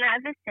working in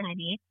that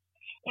vicinity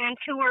and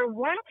who were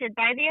wanted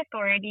by the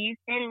authorities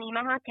in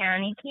Nemaha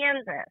County,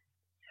 Kansas.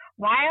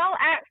 While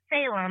at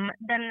Salem,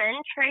 the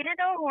men traded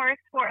a horse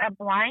for a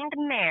blind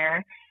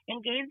mare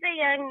and gave the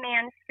young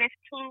man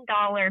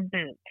 $15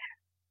 boot.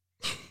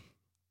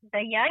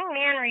 The young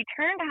man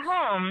returned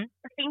home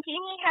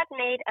thinking he had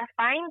made a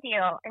fine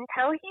deal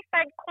until he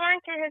fed corn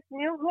to his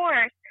new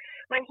horse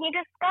when he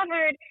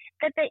discovered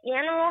that the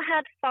animal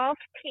had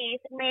false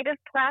teeth made of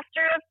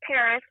plaster of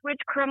Paris which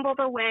crumbled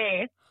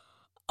away.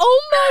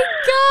 Oh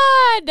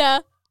my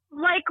God!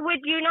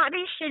 Would you not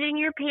be shitting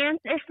your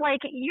pants if,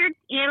 your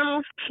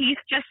animal's teeth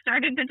just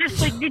started to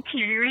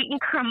deteriorate and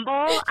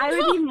crumble? I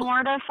would be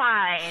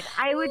mortified.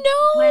 I would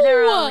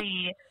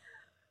literally,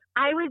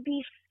 I would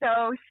be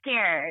so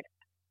scared.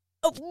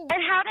 Oh.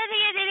 And how did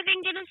they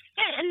even get a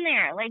shit in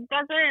there?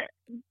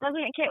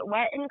 Doesn't it get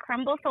wet and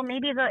crumble? So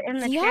maybe in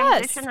the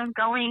transition of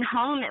going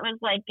home, it was,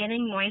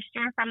 getting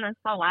moisture from the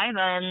saliva,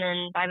 and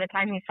then by the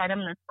time you fed him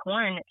this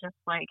corn, it just,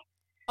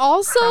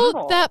 Also,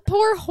 crumbled. That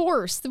poor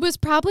horse was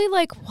probably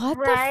what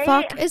the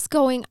fuck is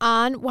going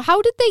on?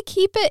 How did they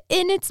keep it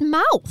in its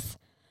mouth?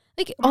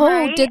 Did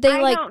they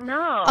I don't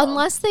know.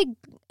 Unless they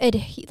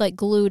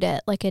glued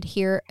it,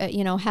 adhere,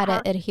 had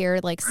it adhere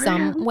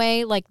some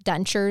way,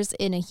 dentures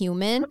in a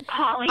human.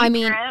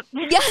 Polygrip.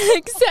 Yeah,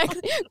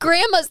 exactly.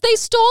 They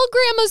stole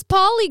Grandma's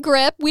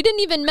polygrip. We didn't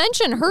even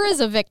mention her as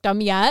a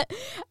victim yet.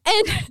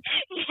 And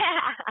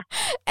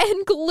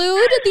and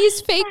glued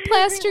these fake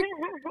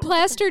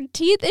plastered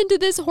teeth into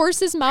this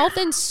horse's mouth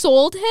and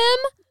sold him?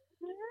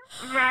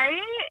 Right?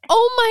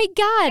 Oh my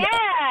God.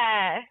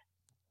 Yeah.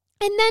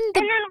 And then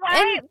why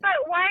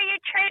you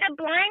trade a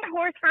blind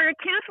horse for a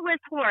toothless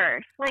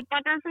horse? Like,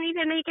 that doesn't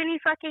even make any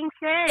fucking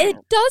sense. It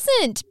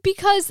doesn't,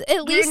 because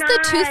at least the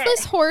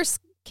toothless horse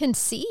can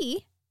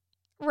see,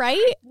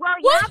 right? Well,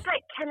 yeah,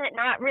 but can it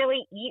not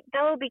really eat,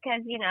 though?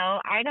 Because,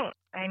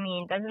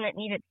 doesn't it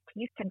need its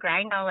teeth to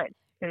grind all its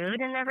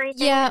food and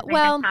everything? Yeah,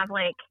 well... Just have,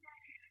 like...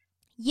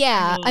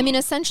 Yeah, I mean,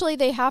 essentially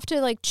they have to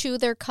like chew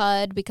their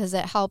cud because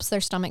it helps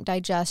their stomach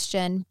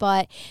digestion,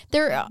 but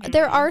there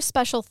are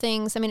special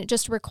things. I mean, it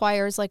just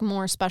requires like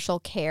more special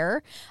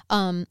care.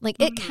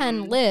 It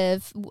can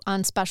live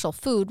on special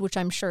food, which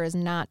I'm sure is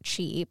not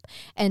cheap,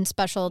 and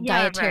special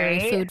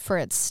dietary food for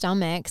its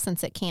stomach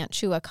since it can't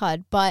chew a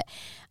cud. But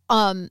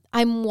I'm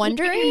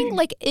wondering,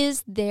 like,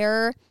 is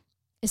there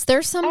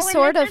some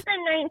sort of... This is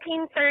in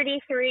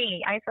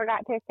 1933. I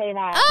forgot to say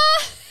that.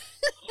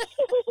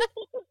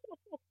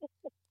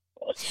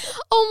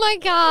 Oh my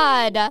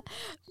God,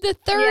 the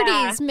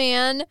 30s,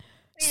 man.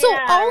 So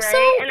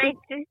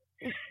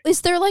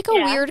is there like a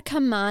weird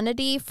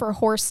commodity for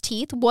horse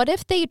teeth? What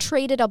if they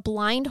traded a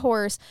blind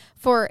horse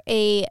for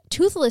a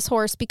toothless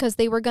horse because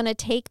they were going to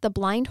take the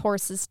blind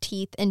horse's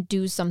teeth and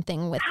do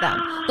something with them?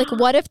 Like,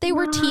 what if they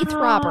were teeth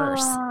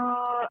robbers?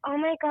 Oh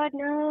my God,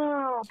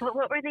 no. But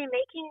what were they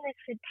making with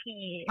the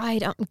teeth?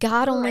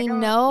 God only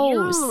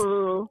knows.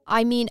 Ew.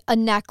 I mean, a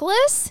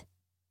necklace?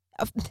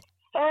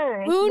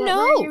 Who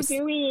knows? What are you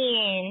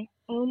doing?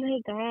 Oh my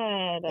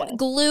God. What,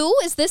 glue?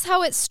 Is this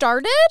how it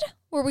started?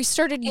 Where we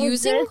started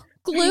using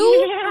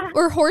glue?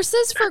 Or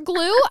horses for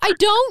glue? I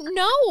don't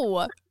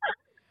know.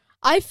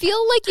 I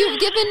feel like you've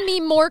given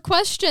me more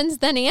questions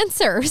than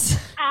answers.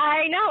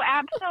 I know,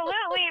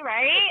 absolutely,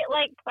 right?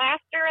 Like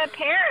plaster of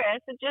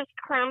Paris, it just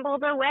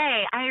crumbled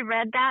away. I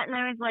read that and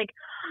I was like,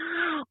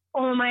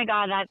 oh my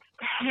God, that's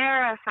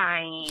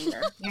terrifying.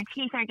 Your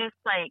teeth are just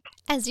like...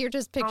 As you're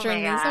just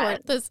picturing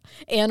this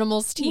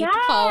animal's teeth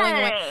falling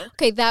away.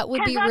 Okay, that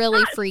would be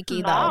really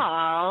freaky,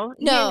 small. Though.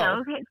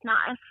 No. It's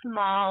not a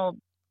small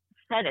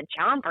set of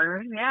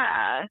chompers,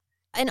 yeah.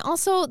 And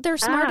also, they're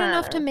smart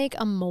enough to make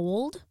a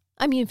mold.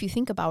 I mean, if you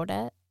think about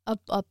it,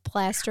 a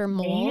plaster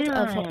mold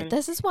of...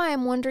 This is why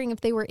I'm wondering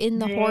if they were in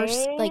the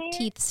horse, like,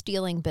 teeth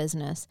stealing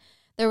business.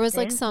 There was,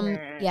 like, some...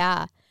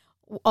 Yeah.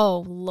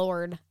 Oh,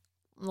 Lord.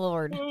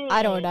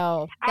 I don't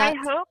know.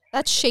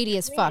 That's shady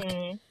as fuck.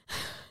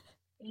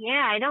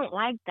 Yeah, I don't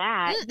like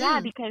that.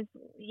 Yeah, because,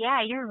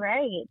 you're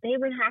right. They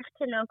would have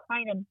to know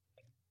quite a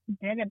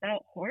bit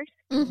about horses.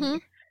 I'm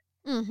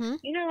going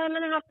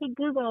to have to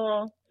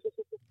Google...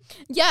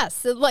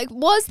 Yes, like,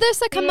 was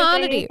this a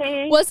commodity?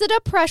 Was it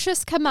a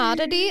precious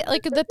commodity,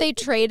 like, that they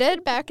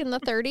traded back in the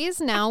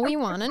 30s? Now we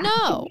want to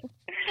know.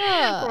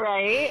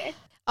 Right.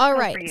 All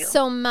right,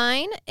 so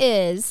mine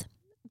is,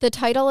 the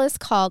title is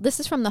called, this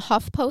is from the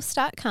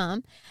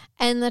HuffPost.com,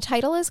 and the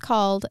title is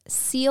called,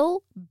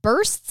 Seal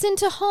Bursts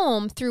into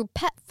Home Through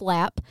Pet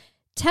Flap,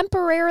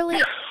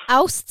 Temporarily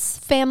Ousts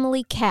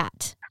Family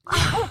Cat.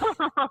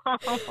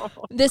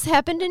 This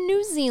happened in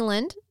New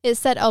Zealand. It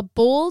said a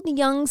bold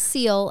young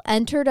seal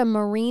entered a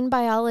marine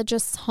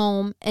biologist's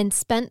home and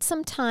spent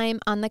some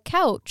time on the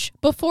couch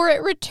before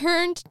it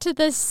returned to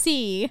the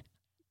sea.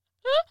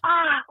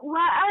 What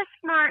a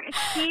smart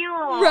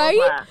seal.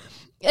 Right?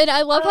 And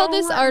I love how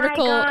this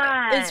article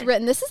is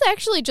written. This is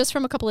actually just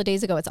from a couple of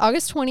days ago. It's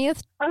August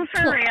 20th. Oh,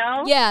 for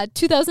real? Yeah,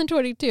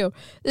 2022.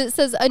 It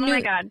says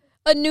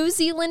a New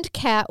Zealand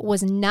cat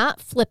was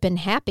not flippin'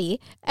 happy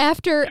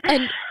after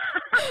an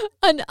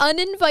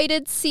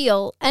uninvited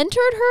seal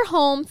entered her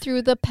home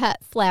through the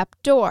pet flap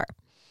door.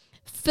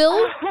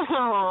 Phil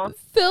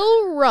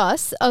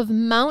Russ of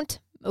Mount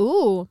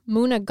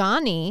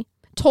Moonagani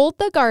told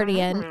The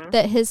Guardian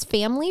that his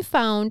family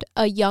found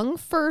a young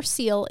fur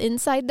seal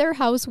inside their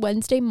house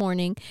Wednesday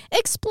morning,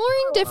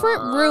 exploring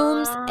different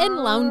rooms and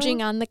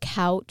lounging on the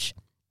couch.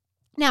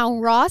 Now,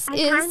 Ross I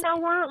kind of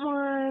want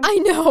one. I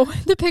know.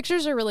 The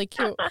pictures are really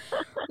cute.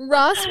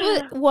 Ross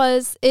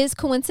is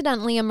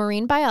coincidentally a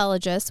marine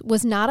biologist,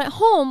 was not at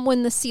home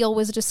when the seal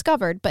was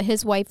discovered, but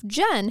his wife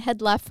Jen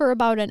had left for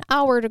about an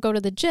hour to go to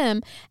the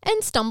gym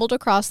and stumbled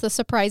across the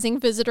surprising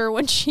visitor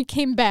when she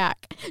came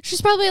back.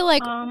 She's probably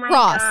like,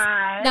 Ross,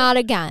 not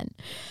again.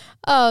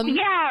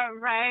 Yeah,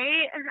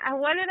 right.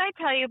 What did I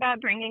tell you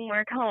about bringing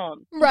work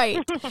home? Right.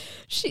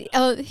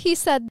 He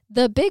said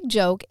the big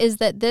joke is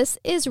that this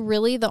is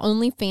really the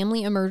only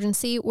family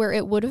emergency where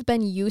it would have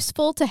been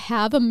useful to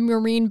have a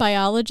marine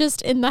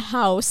biologist in the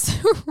house.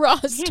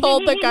 Ross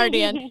told The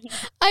Guardian,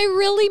 I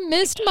really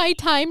missed my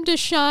time to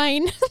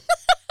shine.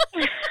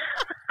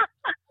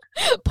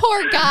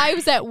 Poor guy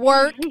was at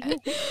work.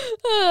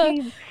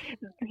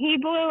 He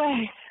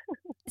blew it.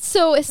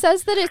 So it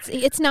says that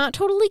it's not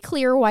totally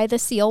clear why the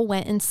seal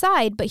went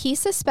inside, but he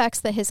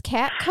suspects that his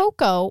cat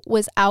Coco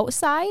was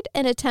outside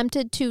and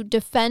attempted to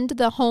defend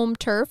the home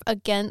turf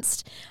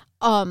against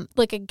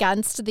like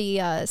against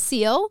the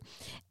seal.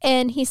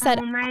 And he said,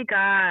 oh my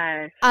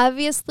gosh.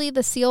 Obviously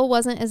the seal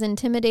wasn't as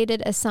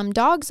intimidated as some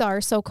dogs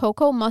are, so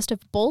Coco must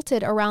have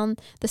bolted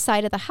around the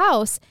side of the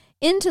house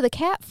into the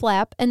cat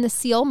flap, and the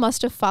seal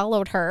must have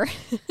followed her.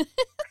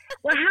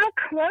 Well, how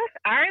close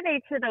are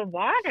they to the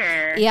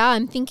water? Yeah,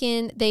 I'm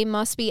thinking they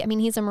must be, I mean,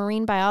 he's a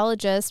marine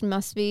biologist,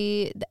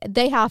 they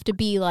have to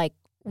be like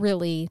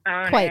really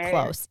quite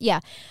close. Yeah.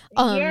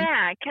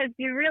 Yeah, because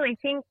you really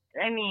think,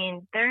 I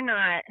mean, they're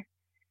not.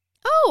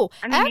 Oh,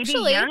 I mean,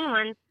 actually. maybe young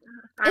ones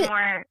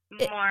are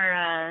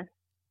more.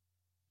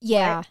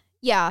 Yeah, what?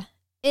 yeah.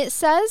 It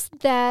says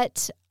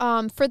that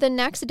for the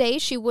next day,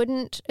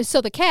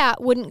 so the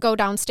cat wouldn't go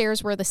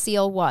downstairs where the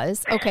seal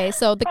was. Okay,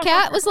 so the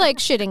cat was like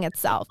shitting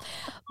itself.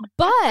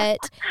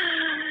 But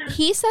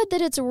he said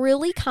that it's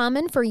really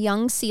common for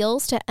young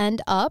seals to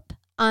end up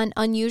on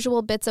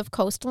unusual bits of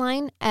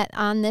coastline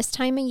on this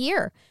time of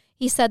year.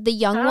 He said the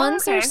young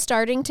ones are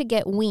starting to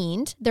get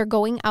weaned. They're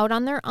going out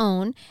on their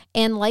own.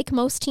 And like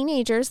most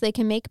teenagers, they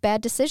can make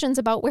bad decisions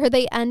about where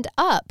they end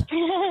up.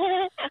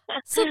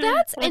 So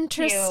that's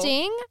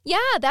interesting. Cute.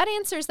 Yeah, that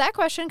answers that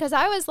question, because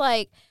I was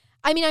like,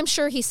 I mean, I'm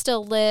sure he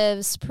still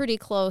lives pretty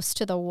close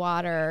to the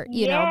water,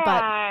 you know,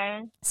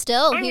 but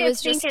still, he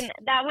was just thinking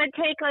that would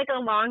take like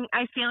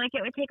I feel like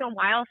it would take a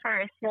while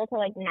for a seal to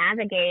like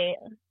navigate,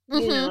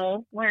 you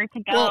know, where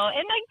to go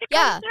and like to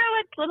come through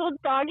its little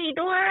doggy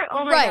door.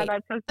 Oh my God,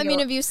 that's so cute. I mean,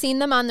 have you seen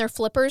them on their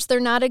flippers? They're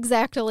not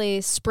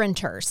exactly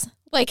sprinters.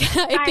 Like,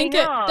 I think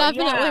it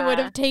definitely would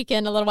have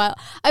taken a little while.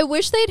 I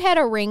wish they'd had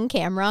a Ring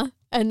camera.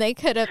 And this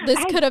could have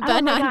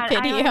been on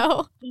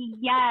video.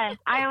 Yes,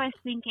 I was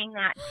thinking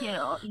that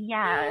too.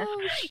 Yes.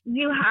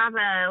 You have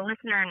a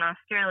listener in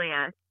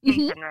Australia,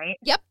 Jason, right?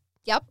 Yep.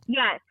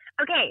 Yes.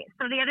 Okay,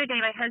 so the other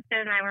day my husband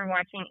and I were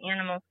watching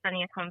Animal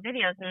Study at Home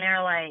videos, and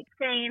they're like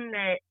saying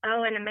that,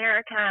 in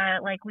America,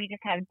 like we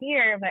just have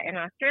deer, but in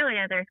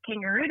Australia there's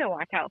kangaroo to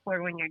watch out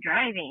for when you're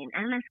driving.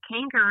 And this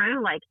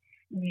kangaroo, like,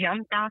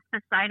 jumped off the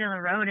side of the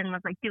road and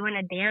was like doing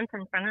a dance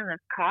in front of this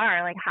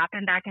car, like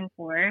hopping back and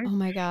forth. Oh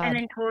my God. And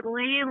then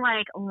totally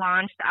like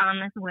launched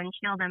on this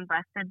windshield and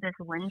busted this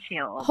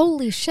windshield.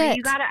 Holy shit. So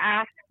you gotta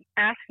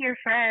ask your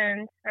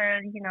friends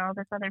or, you know,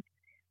 this other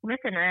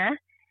listener,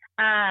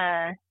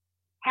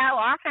 how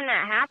often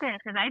that happens,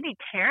 because I'd be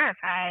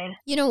terrified.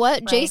 You know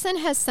what? Like, Jason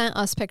has sent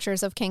us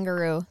pictures of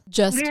kangaroo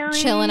just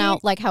chilling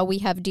out, like how we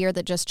have deer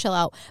that just chill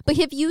out. But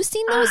have you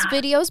seen those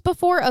videos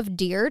before of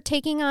deer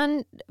taking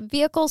on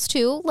vehicles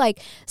too?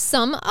 Like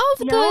some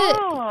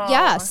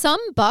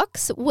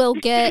bucks will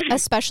get,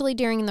 especially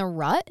during the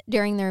rut,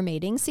 during their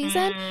mating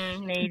season,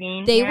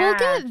 they will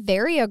get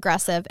very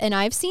aggressive. And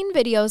I've seen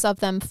videos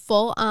of them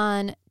full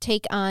on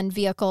take on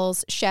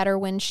vehicles, shatter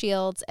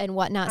windshields and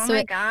whatnot. So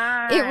it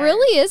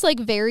really is like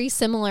very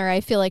similar, I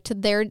feel like, to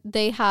their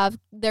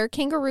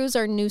kangaroos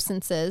are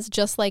nuisances,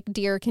 just like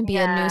deer can be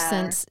a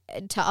nuisance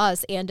to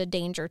us and a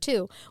danger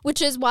too,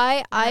 which is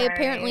why I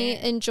apparently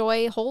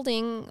enjoy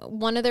holding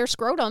one of their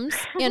scrotums,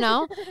 you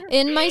know,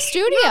 in my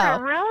studio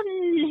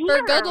for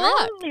good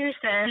luck.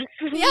 Nuisance.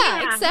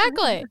 Yeah,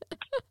 exactly.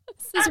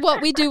 This is what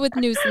we do with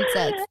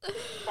nuisances.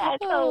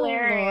 That's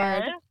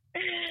hilarious. Lord.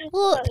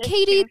 Well,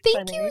 Katie,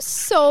 thank you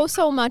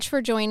so much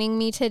for joining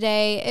me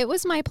today. It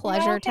was my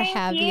pleasure to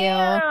have you.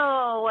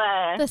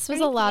 This was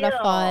a lot of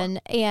fun.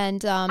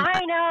 And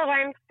I know,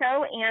 I'm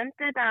so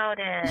amped about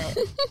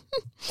it.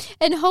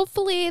 And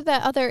hopefully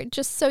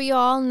just so you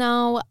all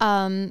know,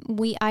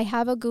 I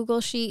have a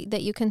Google Sheet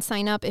that you can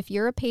sign up. If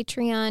you're a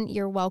Patreon,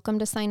 you're welcome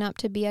to sign up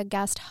to be a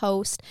guest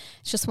host.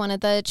 It's just one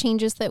of the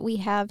changes that we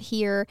have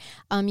here.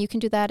 You can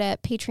do that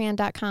at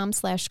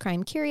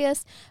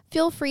patreon.com/crimecurious.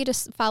 Feel free to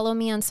follow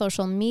me on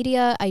social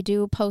media. I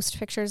do post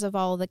pictures of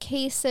all the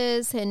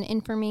cases and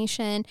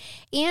information,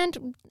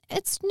 and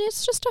it's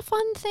just a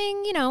fun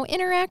thing, you know,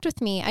 interact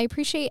with me. I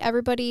appreciate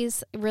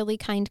everybody's really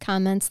kind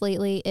comments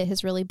lately. It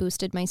has really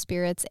boosted my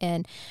spirits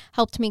and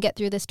helped me get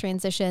through this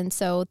transition.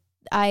 So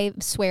I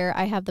swear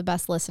I have the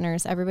best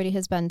listeners. Everybody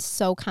has been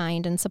so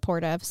kind and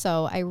supportive.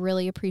 So I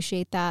really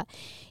appreciate that.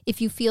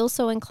 If you feel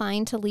so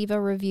inclined to leave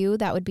a review,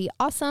 that would be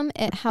awesome.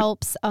 It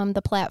helps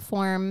the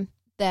platform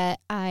that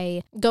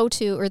I go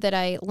to or that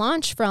I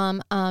launch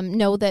from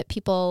know that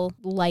people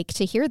like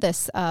to hear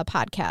this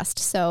podcast.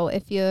 So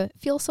if you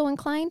feel so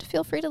inclined,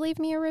 feel free to leave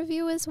me a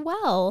review as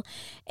well.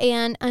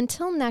 And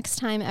until next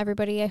time,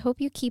 everybody, I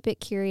hope you keep it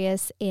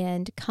curious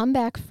and come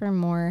back for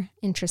more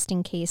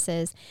interesting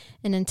cases.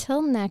 And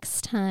until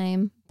next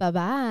time,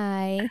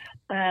 bye-bye.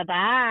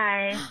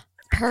 Bye-bye.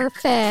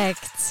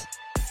 Perfect.